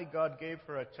finally, God gave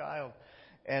her a child.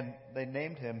 And they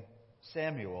named him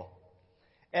Samuel.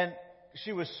 And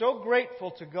she was so grateful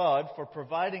to God for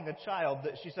providing a child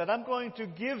that she said, I'm going to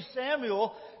give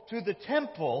Samuel to the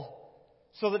temple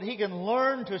so that he can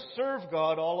learn to serve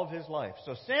God all of his life.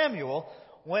 So Samuel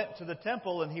went to the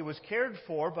temple and he was cared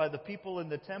for by the people in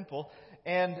the temple.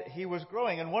 And he was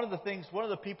growing. And one of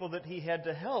the people that he had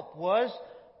to help was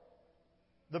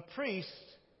the priest,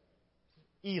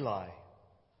 Eli.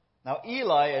 Now,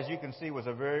 Eli, as you can see, was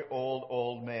a very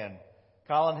old man.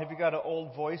 Colin, have you got an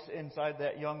old voice inside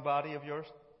that young body of yours?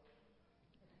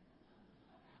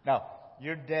 Now,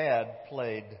 your dad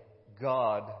played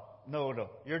God. No.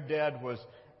 Your dad was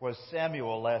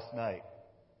Samuel last night.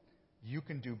 You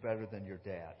can do better than your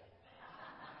dad.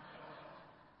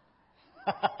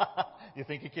 You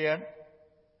think you can?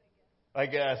 I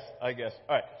guess. All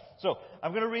right. So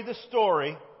I'm going to read the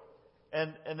story,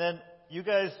 and then you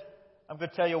guys, I'm going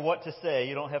to tell you what to say.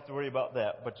 You don't have to worry about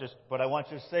that. But I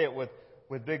want you to say it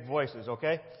with big voices,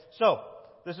 okay? So,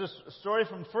 this is a story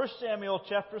from 1 Samuel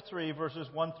chapter 3, verses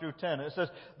 1 through 10. It says,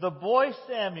 "The boy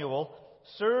Samuel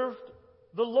served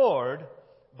the Lord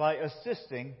by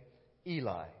assisting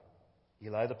Eli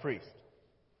the priest.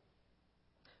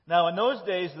 Now, in those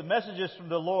days, the messages from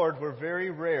the Lord were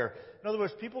very rare. In other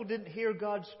words, people didn't hear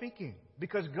God speaking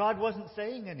because God wasn't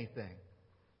saying anything.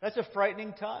 That's a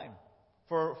frightening time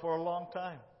for a long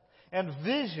time. And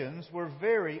visions were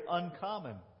very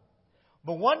uncommon.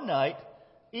 But one night,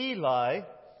 Eli,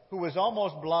 who was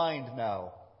almost blind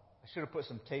now, I should have put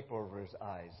some tape over his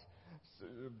eyes,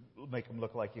 make him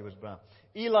look like he was blind.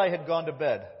 Eli had gone to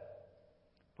bed.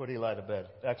 Put Eli to bed.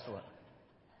 Excellent.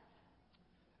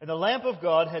 And the lamp of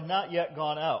God had not yet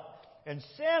gone out. And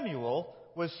Samuel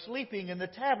was sleeping in the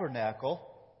tabernacle.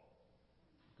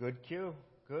 Good cue.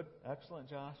 Good. Excellent,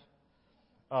 Josh.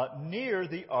 Near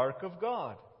the ark of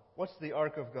God. What's the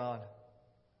ark of God?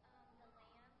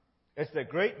 It's the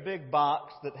great big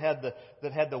box that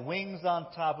had the wings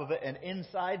on top of it, and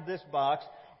inside this box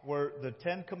were the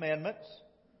 10 Commandments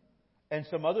and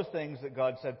some other things that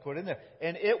God said put in there.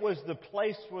 And it was the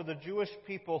place where the Jewish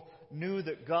people knew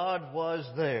that God was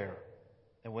there.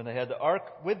 And when they had the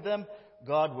ark with them,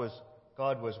 God was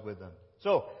with them.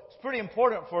 So it's pretty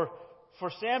important for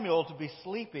Samuel to be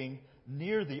sleeping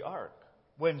near the ark.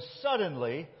 When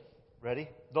suddenly, ready,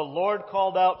 the Lord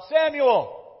called out,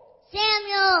 "Samuel!"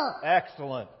 Samuel!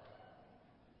 Excellent.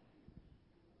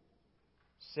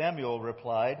 Samuel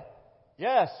replied,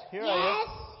 "Yes, here I am."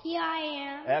 Yes, here I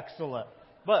am. Excellent.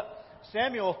 But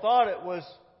Samuel thought it was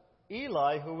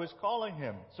Eli who was calling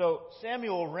him. So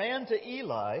Samuel ran to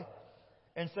Eli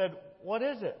and said, "What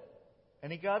is it?"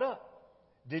 And he got up.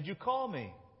 "Did you call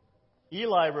me?"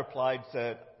 Eli replied,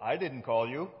 said, "I didn't call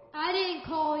you. I didn't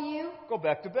call you. Go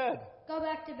back to bed." Go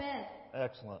back to bed.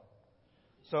 Excellent.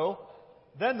 So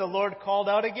then the Lord called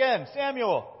out again,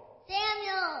 "Samuel!"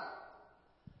 Samuel!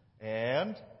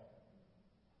 And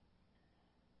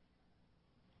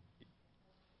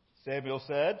Samuel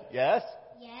said, "Yes?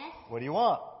 Yes? What do you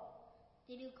want?"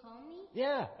 Did you call me?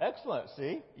 "Yeah, excellent.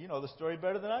 See, you know the story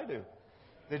better than I do.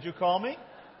 Did you call me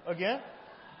again?"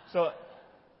 So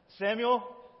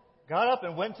Samuel got up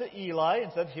and went to Eli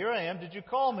and said, "Here I am. Did you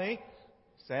call me?"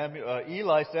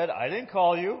 Eli said, "I didn't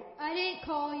call you. I didn't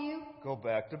call you. Go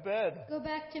back to bed." Go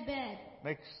back to bed.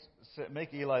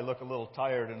 Make Eli look a little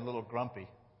tired and a little grumpy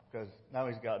because now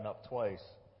he's gotten up twice.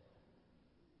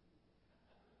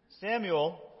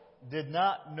 Samuel did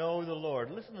not know the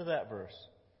Lord. Listen to that verse.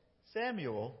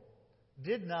 Samuel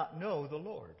did not know the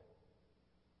Lord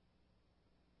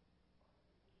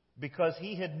because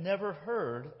he had never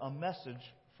heard a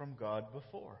message from God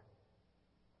before.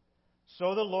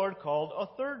 So the Lord called a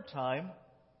third time,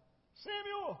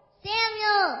 "Samuel!"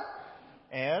 Samuel!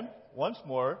 And once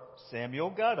more, Samuel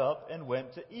got up and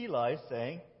went to Eli,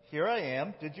 saying, "Here I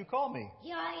am. Did you call me?"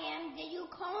 Here I am. Did you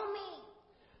call me?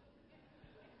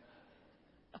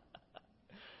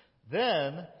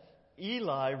 Then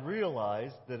Eli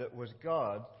realized that it was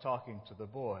God talking to the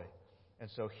boy. And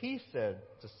so he said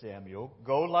to Samuel,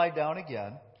 "Go lie down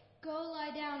again. Go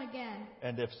lie down again.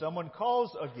 And if someone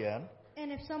calls again, And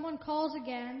if someone calls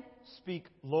again, speak,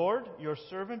 'Lord, your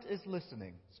servant is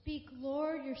listening.'" speak,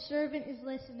 "Lord, your servant is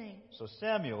listening." So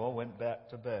Samuel went back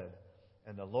to bed.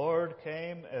 And the Lord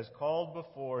came as called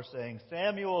before, saying,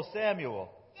 "Samuel,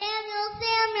 Samuel." Samuel,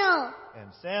 Samuel!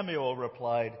 And Samuel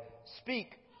replied,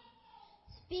 "Speak."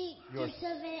 Speak, Your your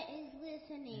servant is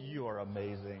listening. You are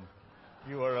amazing.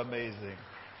 You are amazing.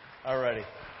 Alrighty.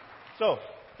 So,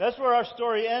 that's where our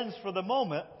story ends for the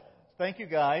moment. Thank you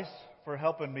guys for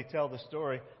helping me tell the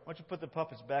story. Why don't you put the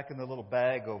puppets back in the little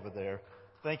bag over there?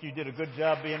 Thank you. You did a good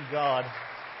job being God.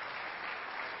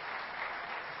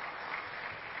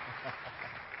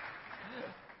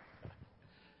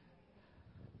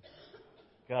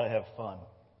 Gotta have fun.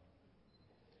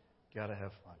 Gotta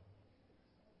have fun.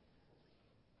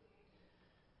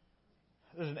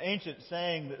 There's an ancient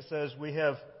saying that says we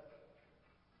have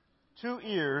 2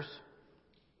 ears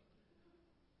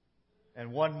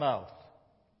and 1 mouth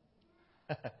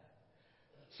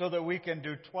so that we can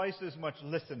do twice as much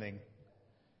listening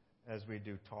as we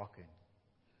do talking.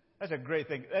 That's a great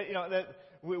thing.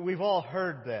 We've all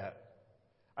heard that.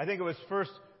 I think it was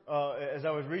first, as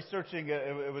I was researching,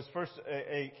 it was first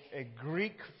a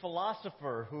Greek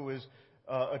philosopher who is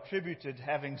attributed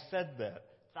having said that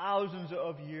thousands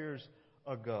of years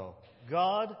ago.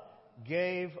 God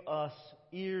gave us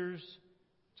ears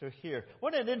to hear.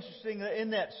 Wasn't it interesting that in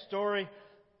that story,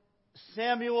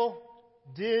 Samuel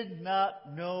did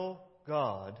not know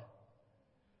God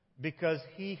because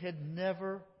he had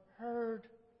never heard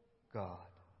God.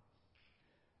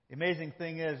 The amazing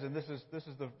thing is, and this is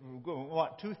we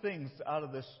want two things out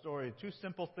of this story, two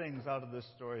simple things out of this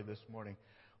story this morning.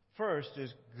 First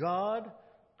is God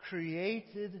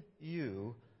created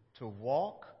you to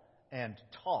walk and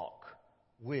talk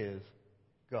with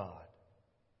God.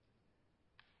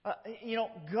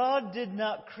 God did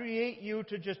not create you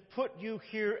to just put you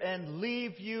here and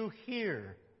leave you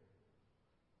here.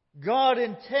 God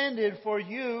intended for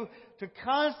you to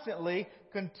constantly,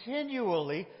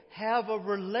 continually have a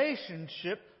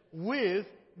relationship with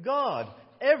God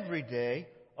every day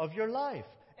of your life.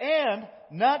 And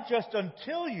not just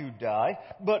until you die,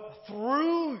 but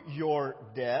through your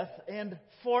death and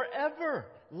forever.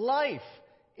 Life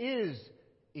is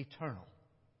eternal.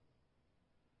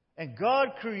 And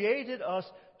God created us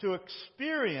to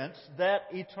experience that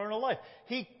eternal life.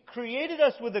 He created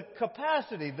us with the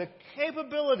capacity, the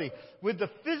capability, with the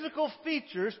physical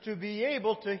features to be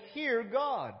able to hear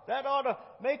God. That ought to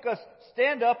make us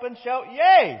stand up and shout,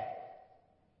 "Yay!"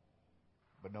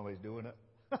 But nobody's doing it.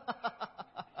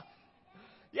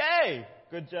 Yay!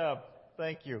 Good job.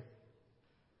 Thank you.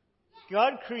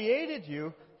 God created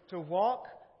you to walk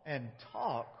and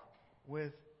talk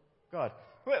with God.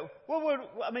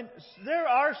 There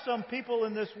are some people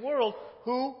in this world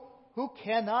who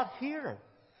cannot hear.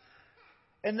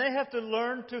 And they have to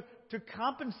learn to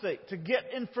compensate, to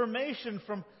get information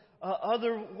from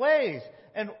other ways.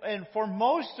 And for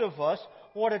most of us,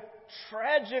 what a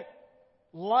tragic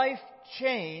life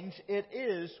change it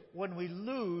is when we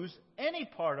lose any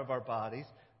part of our bodies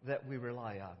that we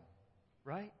rely on.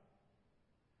 Right?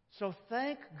 So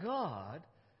thank God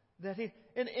that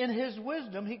in His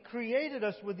wisdom, He created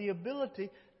us with the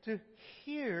ability to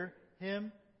hear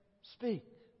Him speak.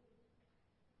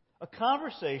 A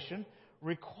conversation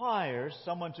requires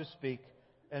someone to speak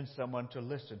and someone to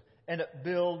listen. And it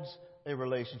builds a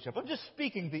relationship. I'm just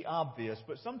speaking the obvious,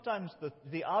 but sometimes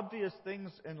the obvious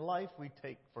things in life we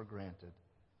take for granted.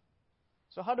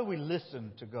 So how do we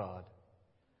listen to God?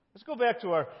 Let's go back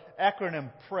to our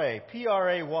acronym PRAY,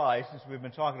 P-R-A-Y, since we've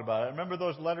been talking about it. Remember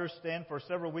those letters stand for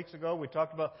several weeks ago? We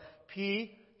talked about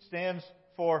P stands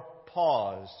for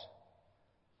pause.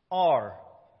 R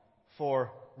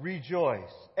for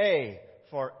rejoice. A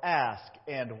for ask.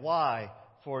 And Y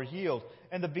for yield.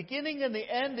 And the beginning and the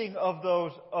ending of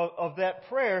that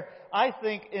prayer, I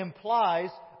think, implies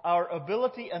our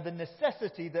ability and the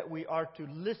necessity that we are to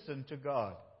listen to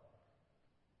God.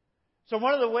 So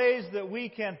one of the ways that we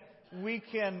have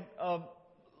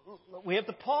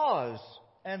to pause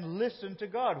and listen to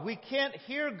God. We can't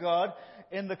hear God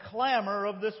in the clamor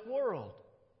of this world.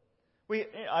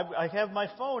 I have my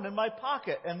phone in my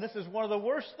pocket, and this is one of the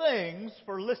worst things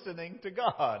for listening to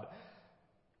God.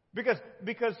 Because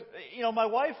my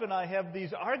wife and I have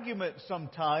these arguments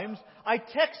sometimes. I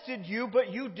texted you,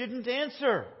 but you didn't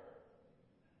answer.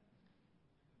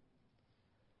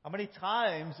 How many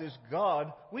times is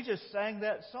God, we just sang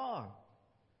that song.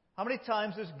 How many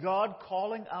times is God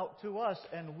calling out to us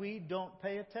and we don't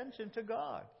pay attention to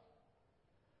God?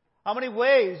 How many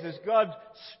ways is God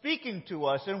speaking to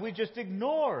us and we just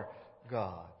ignore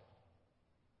God?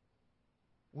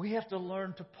 We have to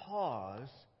learn to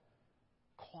pause,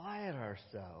 quiet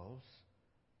ourselves,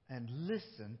 and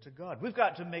listen to God. We've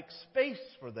got to make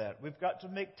space for that. We've got to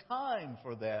make time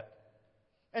for that.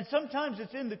 And sometimes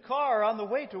it's in the car on the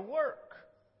way to work.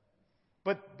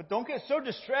 But don't get so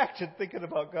distracted thinking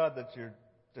about God that you're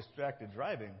distracted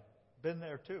driving. Been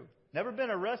there too. Never been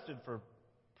arrested for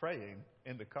praying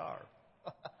in the car.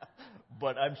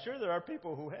 But I'm sure there are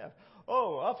people who have.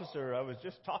 "Oh, officer, I was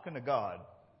just talking to God."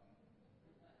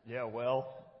 Yeah,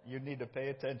 well, you need to pay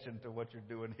attention to what you're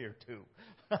doing here too.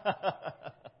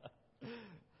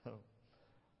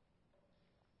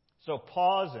 So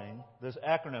pausing, this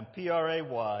acronym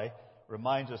PRAY,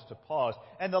 reminds us to pause.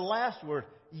 And the last word,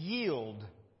 yield,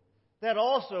 that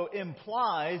also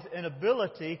implies an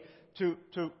ability to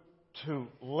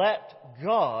let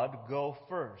God go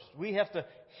first. We have to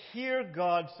hear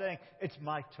God saying, "It's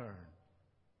my turn."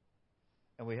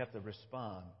 And we have to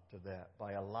respond to that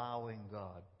by allowing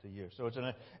God to hear. So it's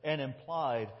an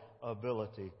implied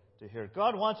ability to hear.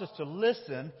 God wants us to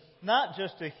listen, not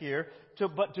just to hear,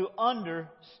 but to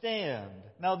understand.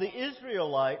 Now, the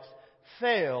Israelites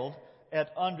failed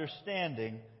at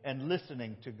understanding and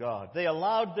listening to God. They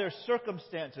allowed their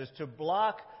circumstances to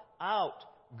block out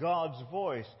God's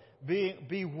voice.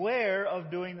 Beware of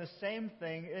doing the same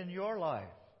thing in your life.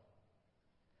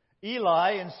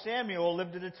 Eli and Samuel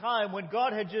lived at a time when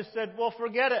God had just said, "Well,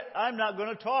 forget it. I'm not going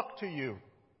to talk to you."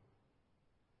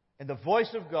 And the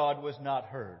voice of God was not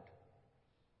heard.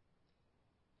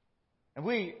 And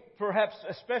we perhaps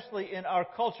especially in our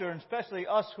culture, and especially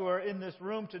us who are in this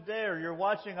room today or you're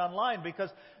watching online,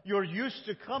 because you're used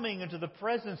to coming into the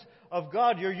presence of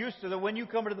God. You're used to that when you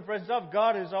come into the presence of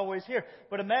God is always here.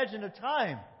 But imagine a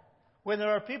time when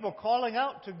there are people calling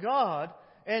out to God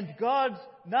and God's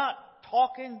not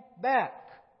talking back.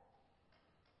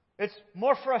 It's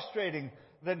more frustrating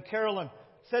than Carolyn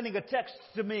sending a text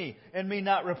to me and me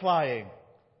not replying.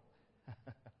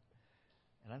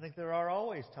 And I think there are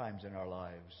always times in our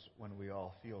lives when we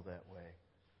all feel that way.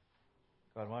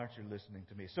 God, why aren't you listening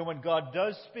to me? So when God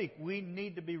does speak, we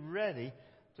need to be ready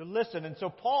to listen. And so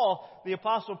Paul, the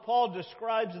Apostle Paul,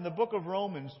 describes in the book of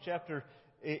Romans, chapter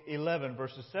 11,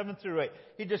 verses 7 through 8,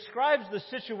 he describes the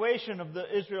situation of the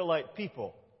Israelite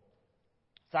people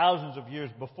thousands of years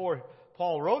before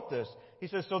Paul wrote this. He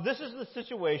says, so this is the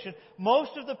situation.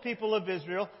 Most of the people of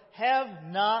Israel have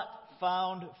not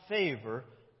found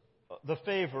the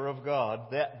favor of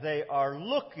God that they are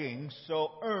looking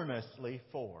so earnestly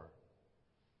for.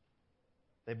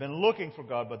 They've been looking for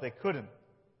God, but they couldn't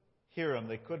hear Him.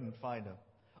 They couldn't find Him.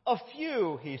 A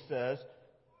few, he says,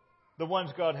 the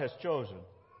ones God has chosen.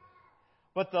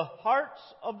 But the hearts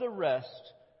of the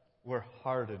rest were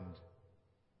hardened.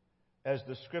 As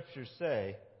the Scriptures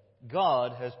say,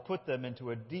 God has put them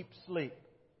into a deep sleep.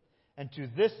 And to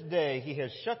this day He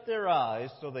has shut their eyes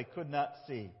so they could not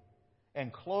see,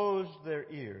 and closed their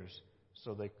ears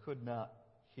so they could not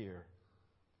hear.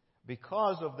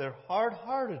 Because of their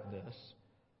hard-heartedness,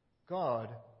 God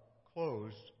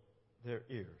closed their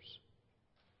ears.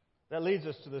 That leads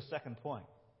us to the second point.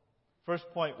 First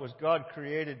point was God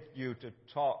created you to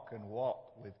talk and walk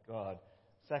with God.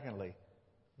 Secondly,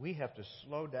 we have to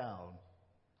slow down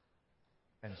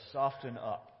and soften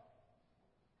up.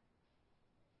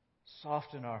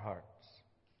 Soften our hearts.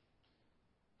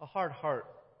 A hard heart,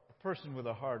 a person with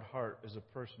a hard heart is a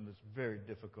person that's very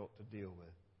difficult to deal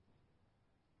with.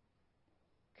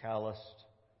 Calloused,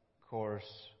 coarse,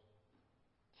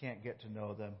 can't get to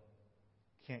know them,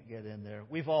 can't get in there.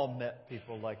 We've all met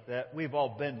people like that. We've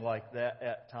all been like that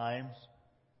at times.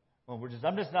 When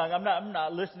I'm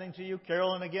not listening to you.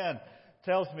 Carolyn again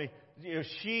tells me,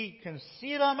 she can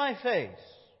see it on my face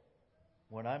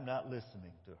when I'm not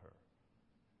listening to her.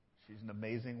 She's an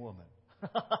amazing woman.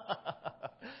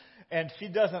 And she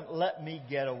doesn't let me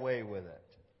get away with it.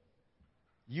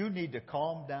 You need to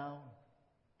calm down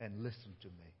and listen to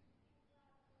me.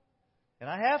 And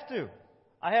I have to.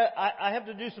 I have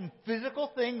to do some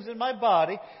physical things in my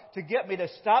body to get me to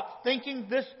stop thinking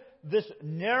this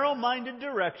narrow-minded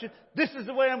direction. This is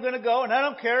the way I'm going to go, and I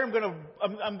don't care. I'm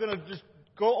going to just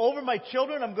go over my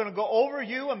children. I'm going to go over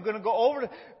you. I'm going to go over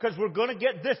because we're going to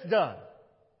get this done.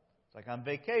 It's like on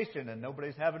vacation and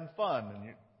nobody's having fun, and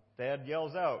your dad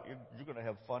yells out, "You're going to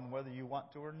have fun whether you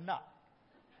want to or not."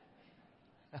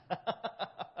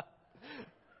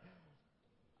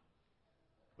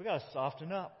 We got to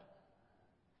soften up.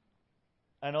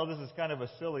 I know this is kind of a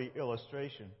silly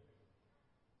illustration,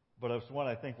 but it's one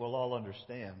I think we'll all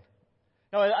understand.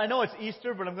 Now, I know it's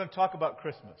Easter, but I'm going to talk about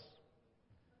Christmas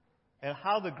and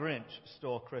how the Grinch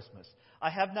stole Christmas.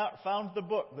 I have not found the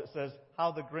book that says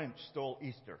How the Grinch Stole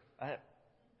Easter. I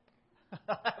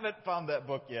haven't found that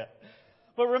book yet.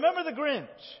 But remember the Grinch.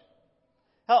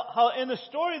 How in the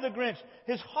story of the Grinch,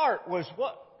 his heart was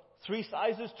what? 3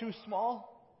 sizes too small?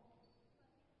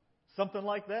 Something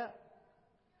like that.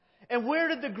 And where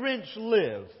did the Grinch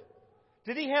live?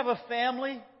 Did he have a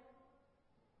family?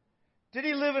 Did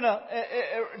he live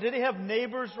did he have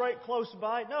neighbors right close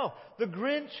by? No. The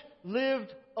Grinch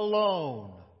lived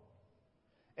alone.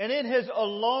 And in his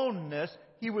aloneness,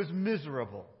 he was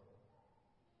miserable.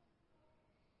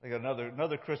 They got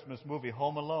another Christmas movie,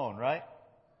 Home Alone, right?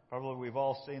 Probably we've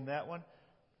all seen that one.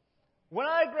 When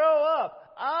I grow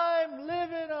up, I'm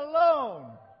living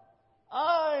alone.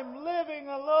 I'm living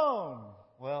alone.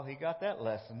 Well, he got that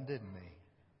lesson, didn't he?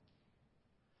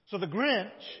 So the Grinch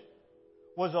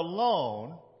was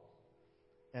alone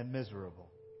and miserable.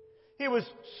 He was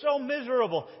so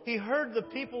miserable. He heard the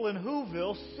people in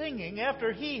Whoville singing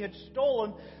after he had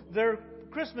stolen their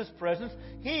Christmas presents.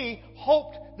 He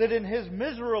hoped that in his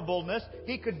miserableness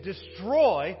he could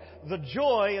destroy the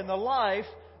joy and the life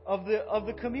of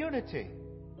the community.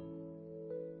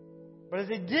 But as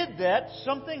he did that,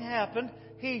 something happened.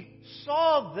 He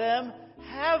saw them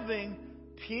having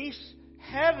peace,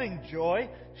 having joy,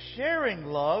 sharing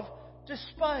love,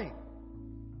 despite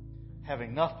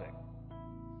having nothing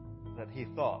that he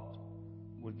thought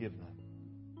would give them.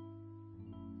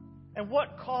 And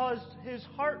what caused his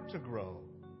heart to grow?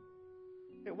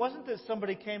 It wasn't that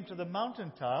somebody came to the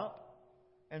mountaintop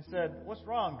and said, "What's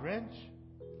wrong, Grinch?"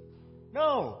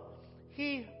 No,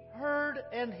 he heard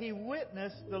and he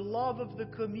witnessed the love of the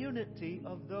community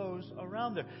of those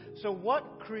around there. So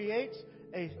what creates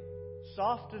a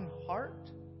softened heart?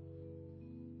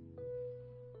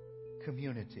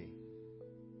 Community.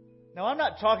 Now, I'm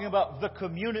not talking about the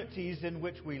communities in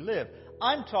which we live.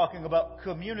 I'm talking about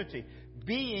community.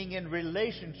 Being in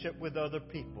relationship with other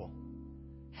people.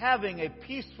 Having a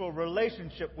peaceful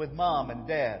relationship with mom and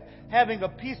dad. Having a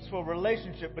peaceful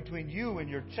relationship between you and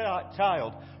your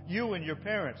child. You and your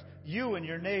parents. You and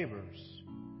your neighbors.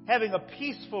 Having a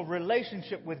peaceful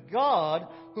relationship with God,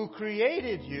 who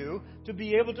created you to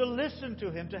be able to listen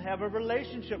to Him, to have a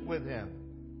relationship with Him.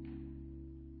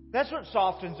 That's what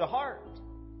softens a heart.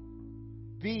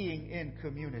 Being in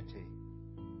community.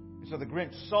 And so the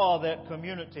Grinch saw that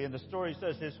community, and the story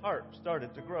says his heart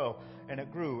started to grow, and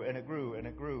it grew, and it grew, and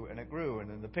it grew, and it grew, and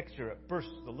in the picture it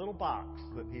bursts the little box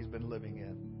that he's been living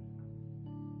in.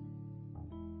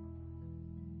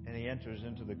 And he enters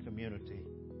into the community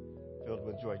filled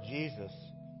with joy. Jesus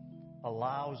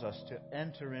allows us to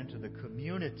enter into the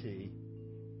community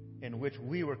in which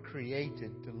we were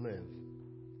created to live.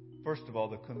 First of all,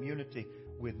 the community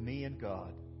with me and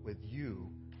God, with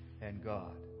you and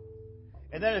God.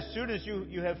 And then as soon as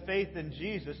you have faith in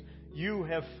Jesus,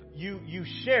 you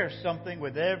share something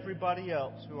with everybody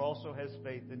else who also has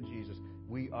faith in Jesus.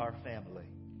 We are family.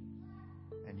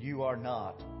 And you are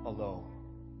not alone.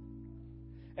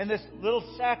 And this little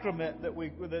sacrament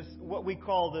what we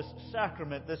call this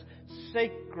sacrament, this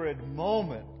sacred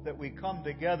moment that we come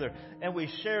together and we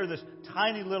share this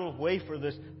tiny little wafer,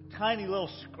 this tiny little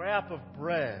scrap of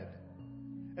bread,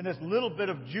 and this little bit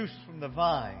of juice from the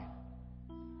vine.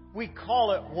 We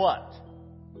call it what?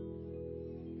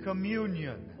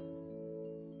 Communion.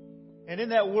 And in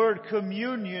that word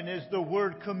communion is the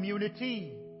word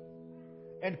community.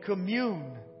 And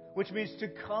commune, which means to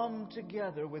come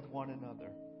together with one another.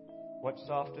 What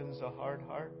softens a hard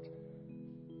heart?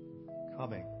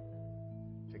 Coming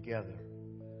together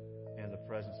in the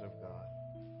presence of God.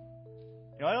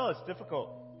 You know, I know it's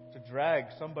difficult to drag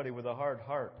somebody with a hard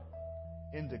heart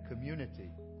into community,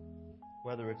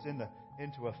 whether it's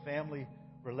into a family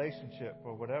relationship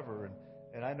or whatever.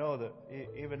 And I know that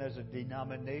even as a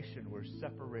denomination, we're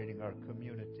separating our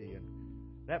community, and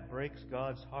that breaks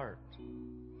God's heart.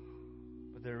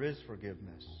 But there is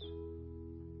forgiveness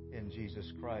in Jesus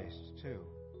Christ, too.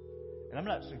 And I'm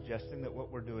not suggesting that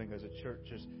what we're doing as a church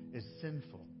is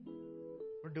sinful.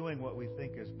 We're doing what we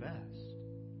think is best.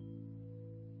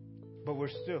 But we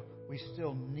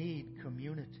still need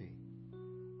community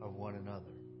of one another.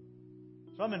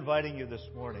 So I'm inviting you this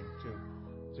morning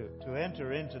to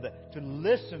enter into that, to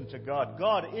listen to God.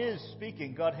 God is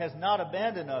speaking. God has not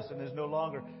abandoned us and is no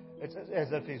longer, it's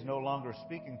as if He's no longer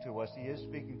speaking to us. He is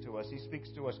speaking to us. He speaks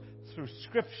to us through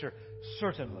Scripture,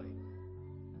 certainly.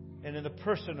 And in the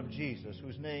person of Jesus,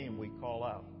 whose name we call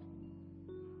out.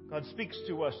 God speaks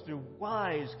to us through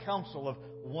wise counsel of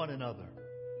one another,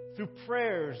 through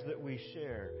prayers that we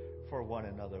share for one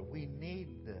another. We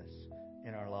need this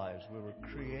in our lives. We were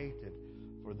created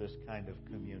for this kind of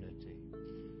community.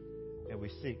 And we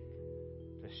seek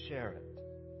to share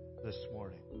it this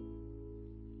morning.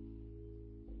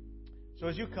 So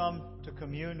as you come to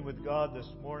commune with God this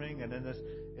morning, and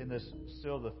in this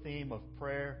still the theme of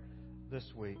prayer this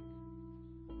week,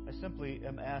 I simply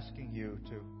am asking you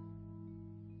to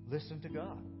listen to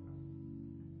God.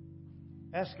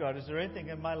 Ask God, is there anything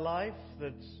in my life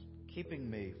that's keeping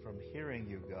me from hearing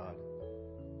you, God?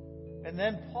 And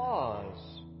then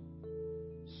pause.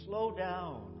 Slow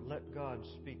down. Let God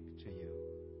speak to you.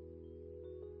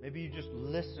 Maybe you just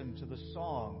listen to the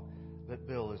song that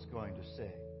Bill is going to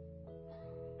sing.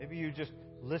 Maybe you just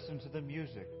listen to the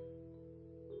music.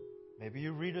 Maybe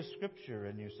you read a scripture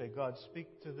and you say, God, speak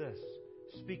to this.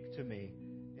 Speak to me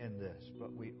in this.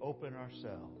 But we open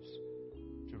ourselves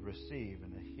to receive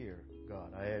and to hear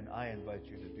God. I invite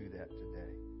you to do that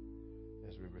today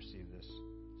as we receive this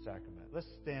sacrament. Let's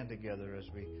stand together as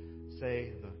we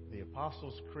say the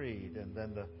Apostles' Creed, and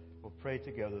then we'll pray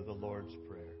together the Lord's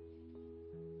Prayer.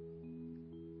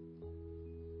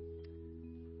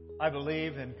 I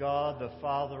believe in God the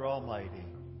Father Almighty,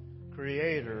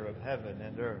 creator of heaven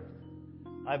and earth.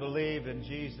 I believe in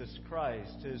Jesus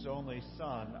Christ, His only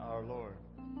Son, our Lord,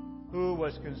 who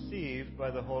was conceived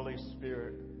by the Holy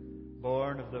Spirit,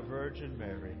 born of the Virgin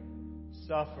Mary,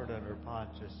 suffered under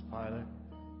Pontius Pilate,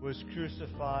 was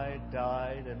crucified,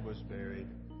 died, and was buried.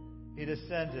 He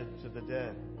descended to the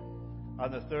dead.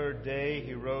 On the third day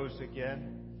He rose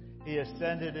again. He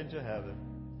ascended into heaven.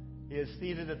 He is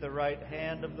seated at the right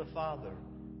hand of the Father,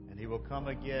 and He will come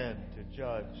again to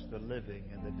judge the living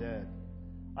and the dead.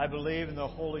 I believe in the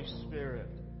Holy Spirit,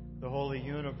 the holy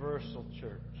universal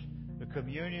church, the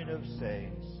communion of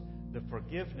saints, the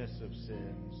forgiveness of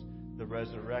sins, the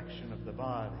resurrection of the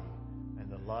body, and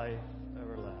the life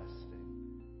everlasting.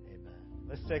 Amen.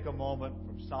 Let's take a moment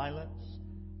from silence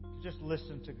to just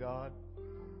listen to God.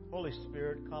 Holy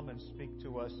Spirit, come and speak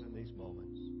to us in these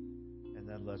moments. And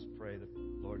then let's pray the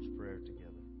Lord's Prayer together.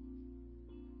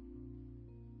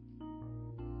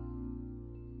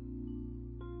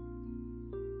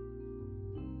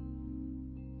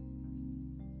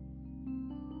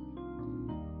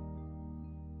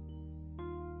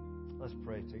 Let's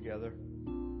pray together.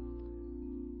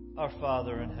 Our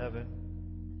Father in heaven,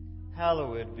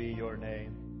 hallowed be your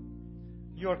name.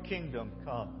 Your kingdom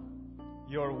come.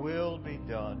 Your will be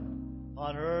done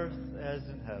on earth as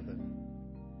in heaven.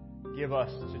 Give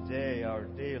us today our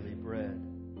daily bread.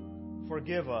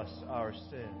 Forgive us our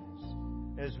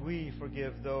sins as we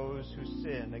forgive those who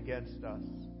sin against us.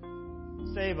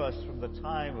 Save us from the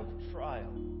time of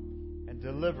trial and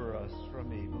deliver us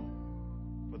from evil.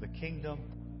 For the kingdom,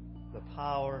 the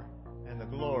power, and the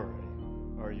glory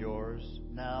are yours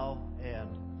now and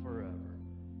forever.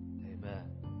 Amen.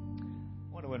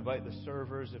 I want to invite the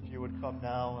servers, if you would come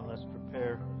now, and let's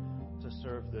prepare to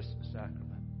serve this sacrament.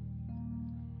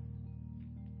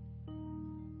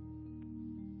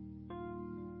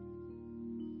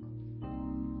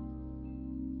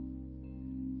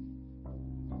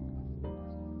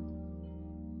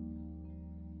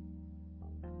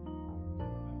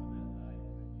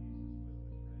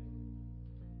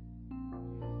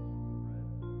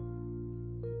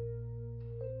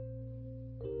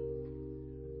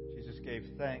 Gave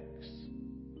thanks.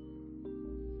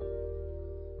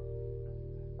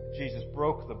 Jesus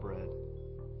broke the bread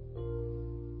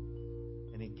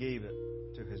and he gave it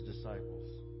to his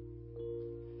disciples.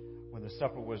 When the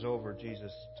supper was over,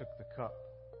 Jesus took the cup,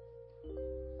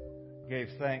 gave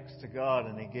thanks to God,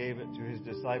 and he gave it to his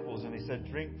disciples, and he said,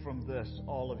 "Drink from this,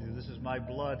 all of you. This is my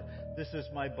blood. This is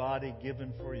my body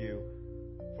given for you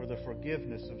for the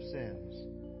forgiveness of sins,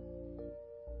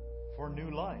 for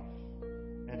new life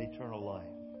and eternal life."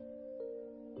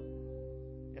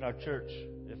 In our church,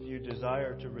 if you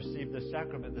desire to receive this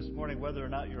sacrament this morning, whether or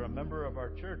not you're a member of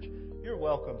our church, you're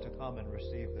welcome to come and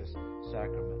receive this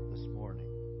sacrament this morning.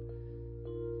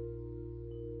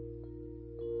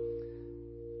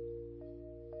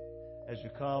 As you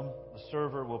come, the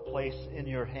server will place in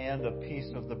your hand a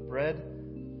piece of the bread.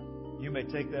 You may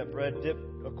take that bread, dip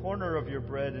a corner of your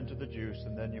bread into the juice,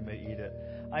 and then you may eat it.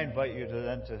 I invite you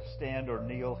to stand or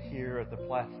kneel here at the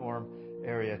platform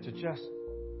area to just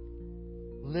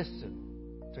listen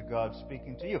to God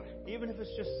speaking to you, even if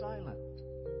it's just silent,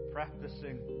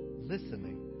 practicing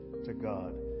listening to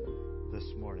God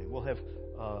this morning. We'll have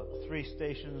 3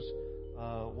 stations.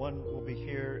 One will be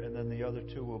here, and then the other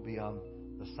 2 will be on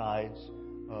the sides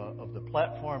of the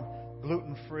platform.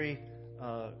 Gluten-free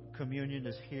communion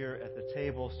is here at the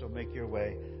table, so make your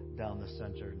way down the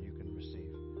center and you can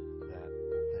receive that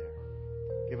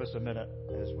there. Give us a minute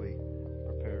as we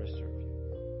prepare to serve you.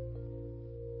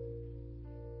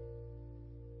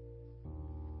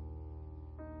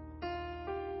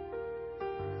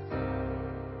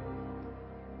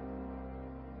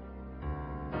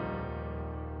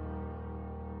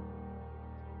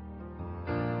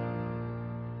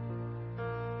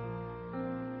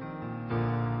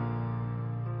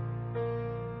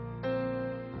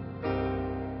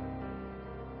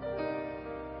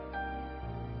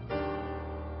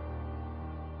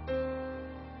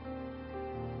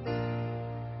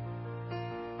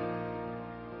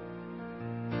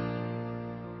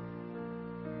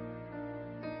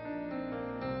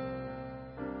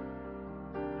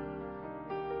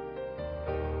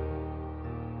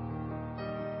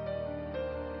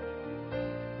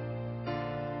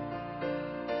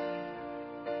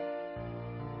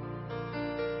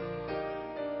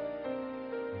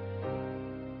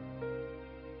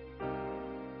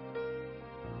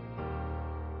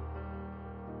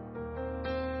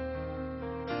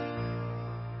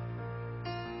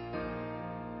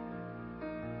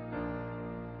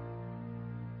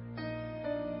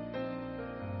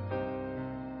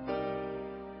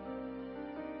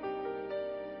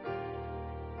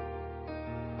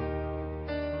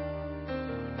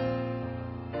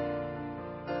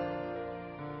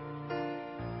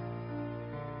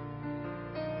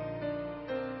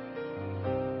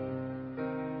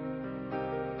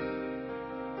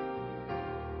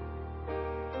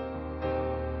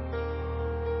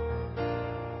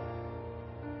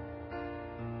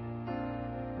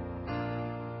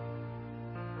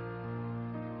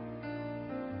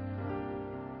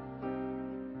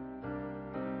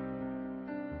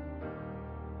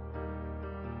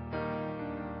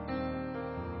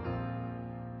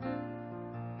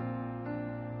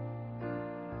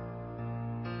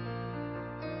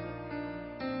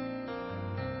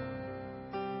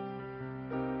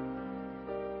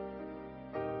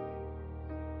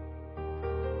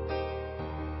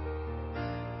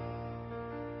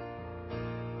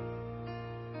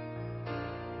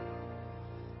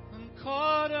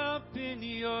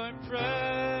 your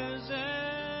presence.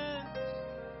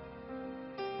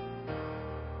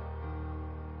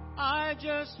 I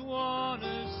just want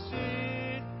to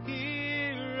sit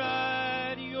here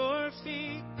at your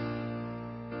feet.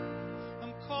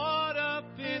 I'm caught up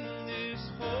in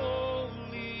this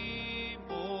holy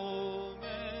moment.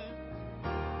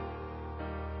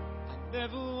 I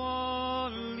never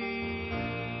want to leave.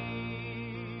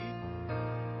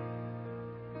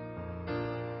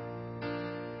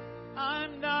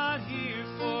 I'm not here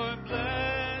for blessing.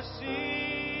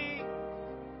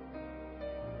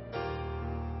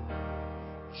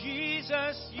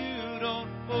 Jesus, you don't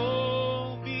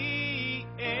owe me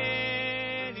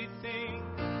anything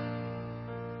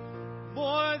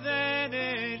more than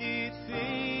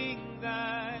anything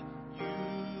that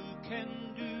you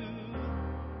can do.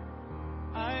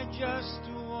 I just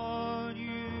want you.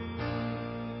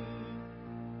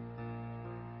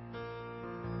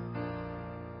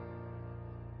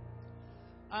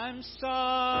 I'm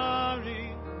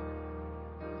sorry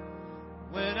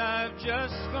when I've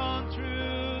just gone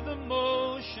through the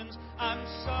motions. I'm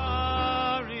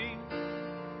sorry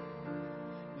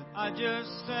when I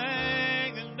just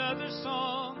sang another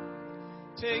song.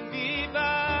 Take me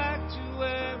back to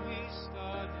where we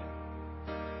started.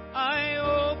 I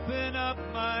open up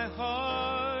my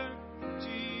heart to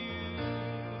you.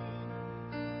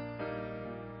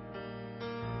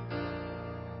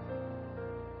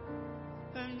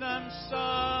 And I'm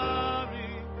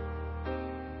sorry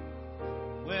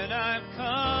when I've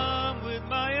come with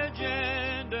my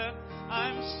agenda.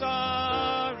 I'm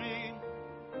sorry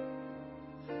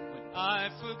when I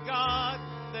forgot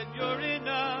that you're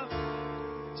enough.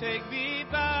 Take me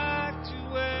back to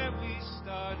where we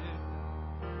started.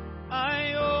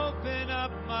 I open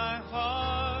up my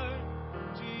heart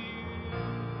to you.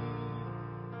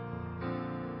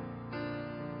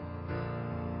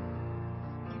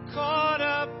 I'm caught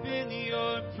up in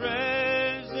your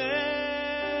presence.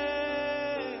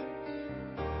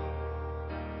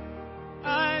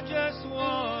 I just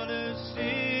want to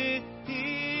sit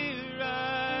here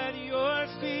at your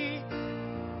feet.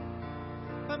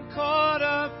 I'm caught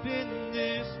up in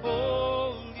this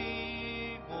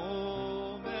holy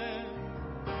moment.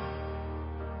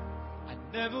 I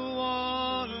never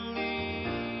want to leave.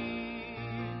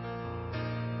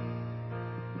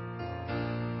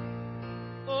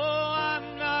 Oh,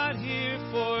 I'm not here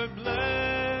for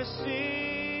blessing.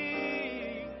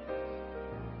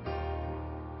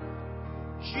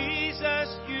 Jesus,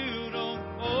 you don't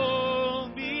owe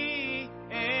me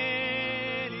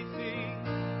anything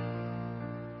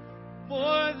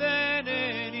more than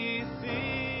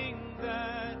anything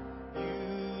that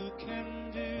you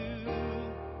can do.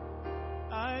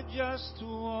 I just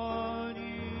want you.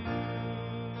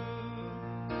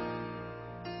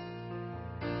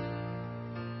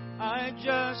 I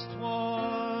just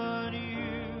want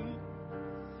you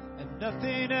and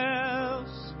nothing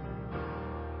else.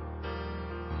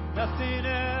 Nothing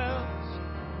else.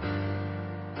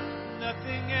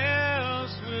 Nothing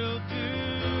else will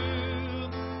do.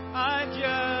 I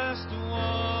just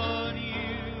want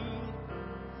you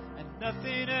and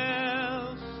nothing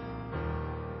else.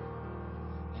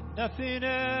 And nothing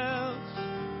else.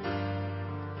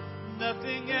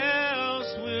 Nothing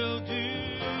else will do.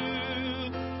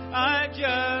 I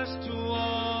just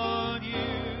want you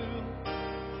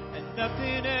and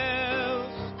nothing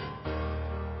else.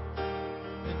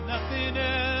 And nothing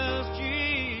else,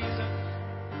 Jesus.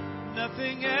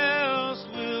 Nothing else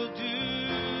will do.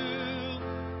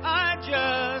 I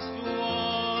just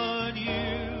want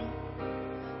you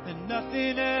and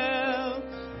nothing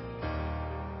else.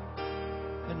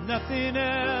 And nothing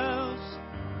else.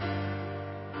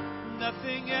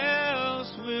 Nothing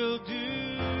else will do.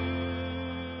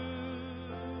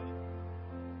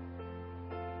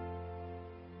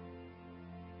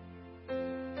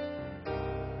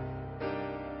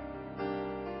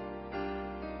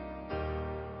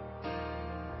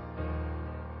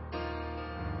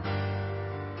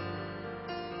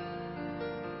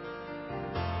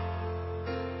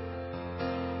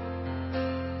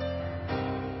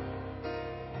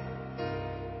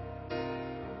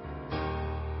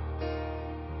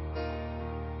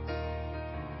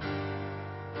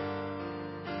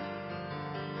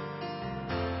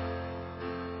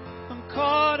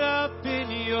 Caught up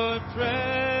in your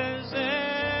presence.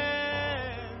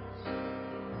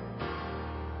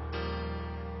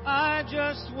 I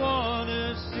just want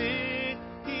to sit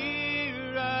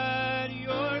here at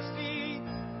your feet.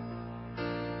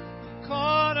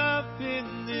 Caught up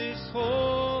in this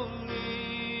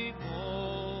holy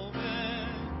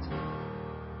moment.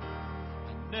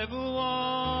 I never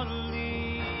want to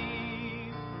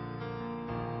leave.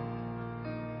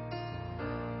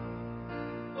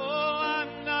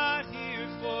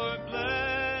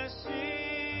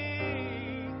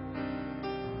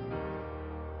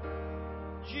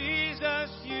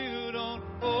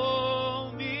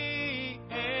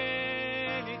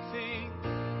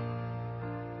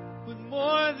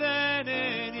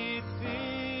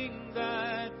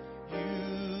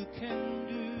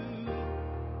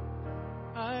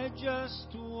 just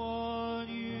want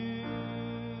you.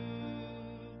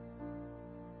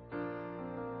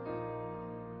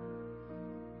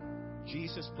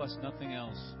 Jesus plus nothing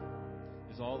else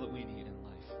is all that we need in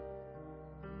life.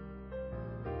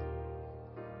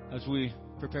 As we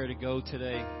prepare to go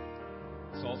today,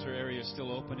 this altar area is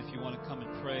still open. If you want to come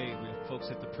and pray, we have folks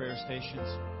at the prayer stations.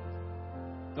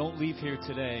 Don't leave here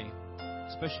today,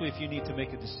 especially if you need to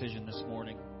make a decision this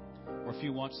morning, or if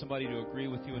you want somebody to agree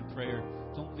with you in prayer.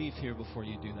 Don't leave here before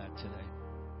you do that today.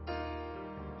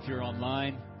 If you're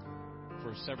online,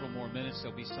 for several more minutes,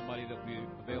 there'll be somebody that will be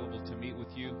available to meet with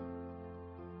you.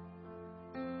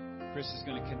 Chris is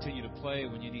going to continue to play.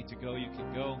 When you need to go, you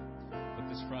can go. But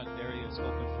this front area is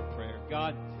open for prayer.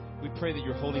 God, we pray that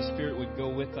your Holy Spirit would go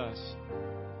with us,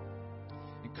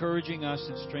 encouraging us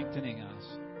and strengthening us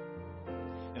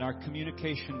in our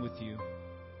communication with you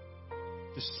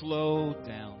to slow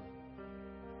down.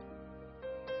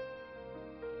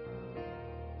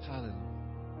 Hallelujah.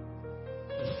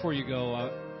 Before you go,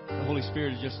 the Holy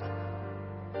Spirit is just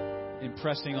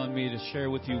impressing on me to share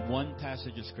with you one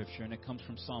passage of Scripture, and it comes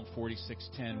from Psalm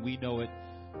 46:10. We know it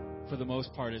for the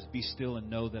most part as "Be still and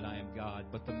know that I am God."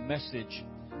 But the Message,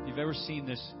 if you've ever seen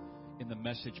this in the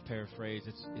Message paraphrase,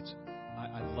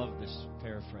 I love this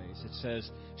paraphrase. It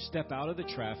says, "Step out of the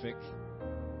traffic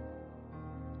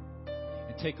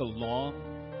and take a long,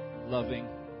 loving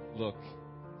look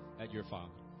at your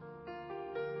Father,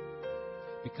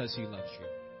 because He loves you."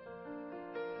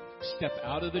 Step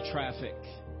out of the traffic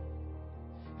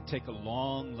and take a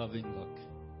long, loving look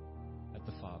at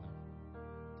the Father.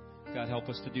 God, help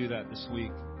us to do that this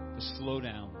week, to slow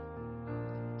down,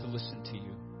 to listen to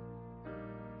you.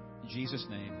 In Jesus'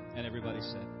 name. And everybody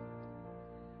said,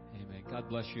 amen. God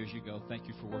bless you as you go. Thank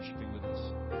you for worshiping with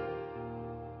us.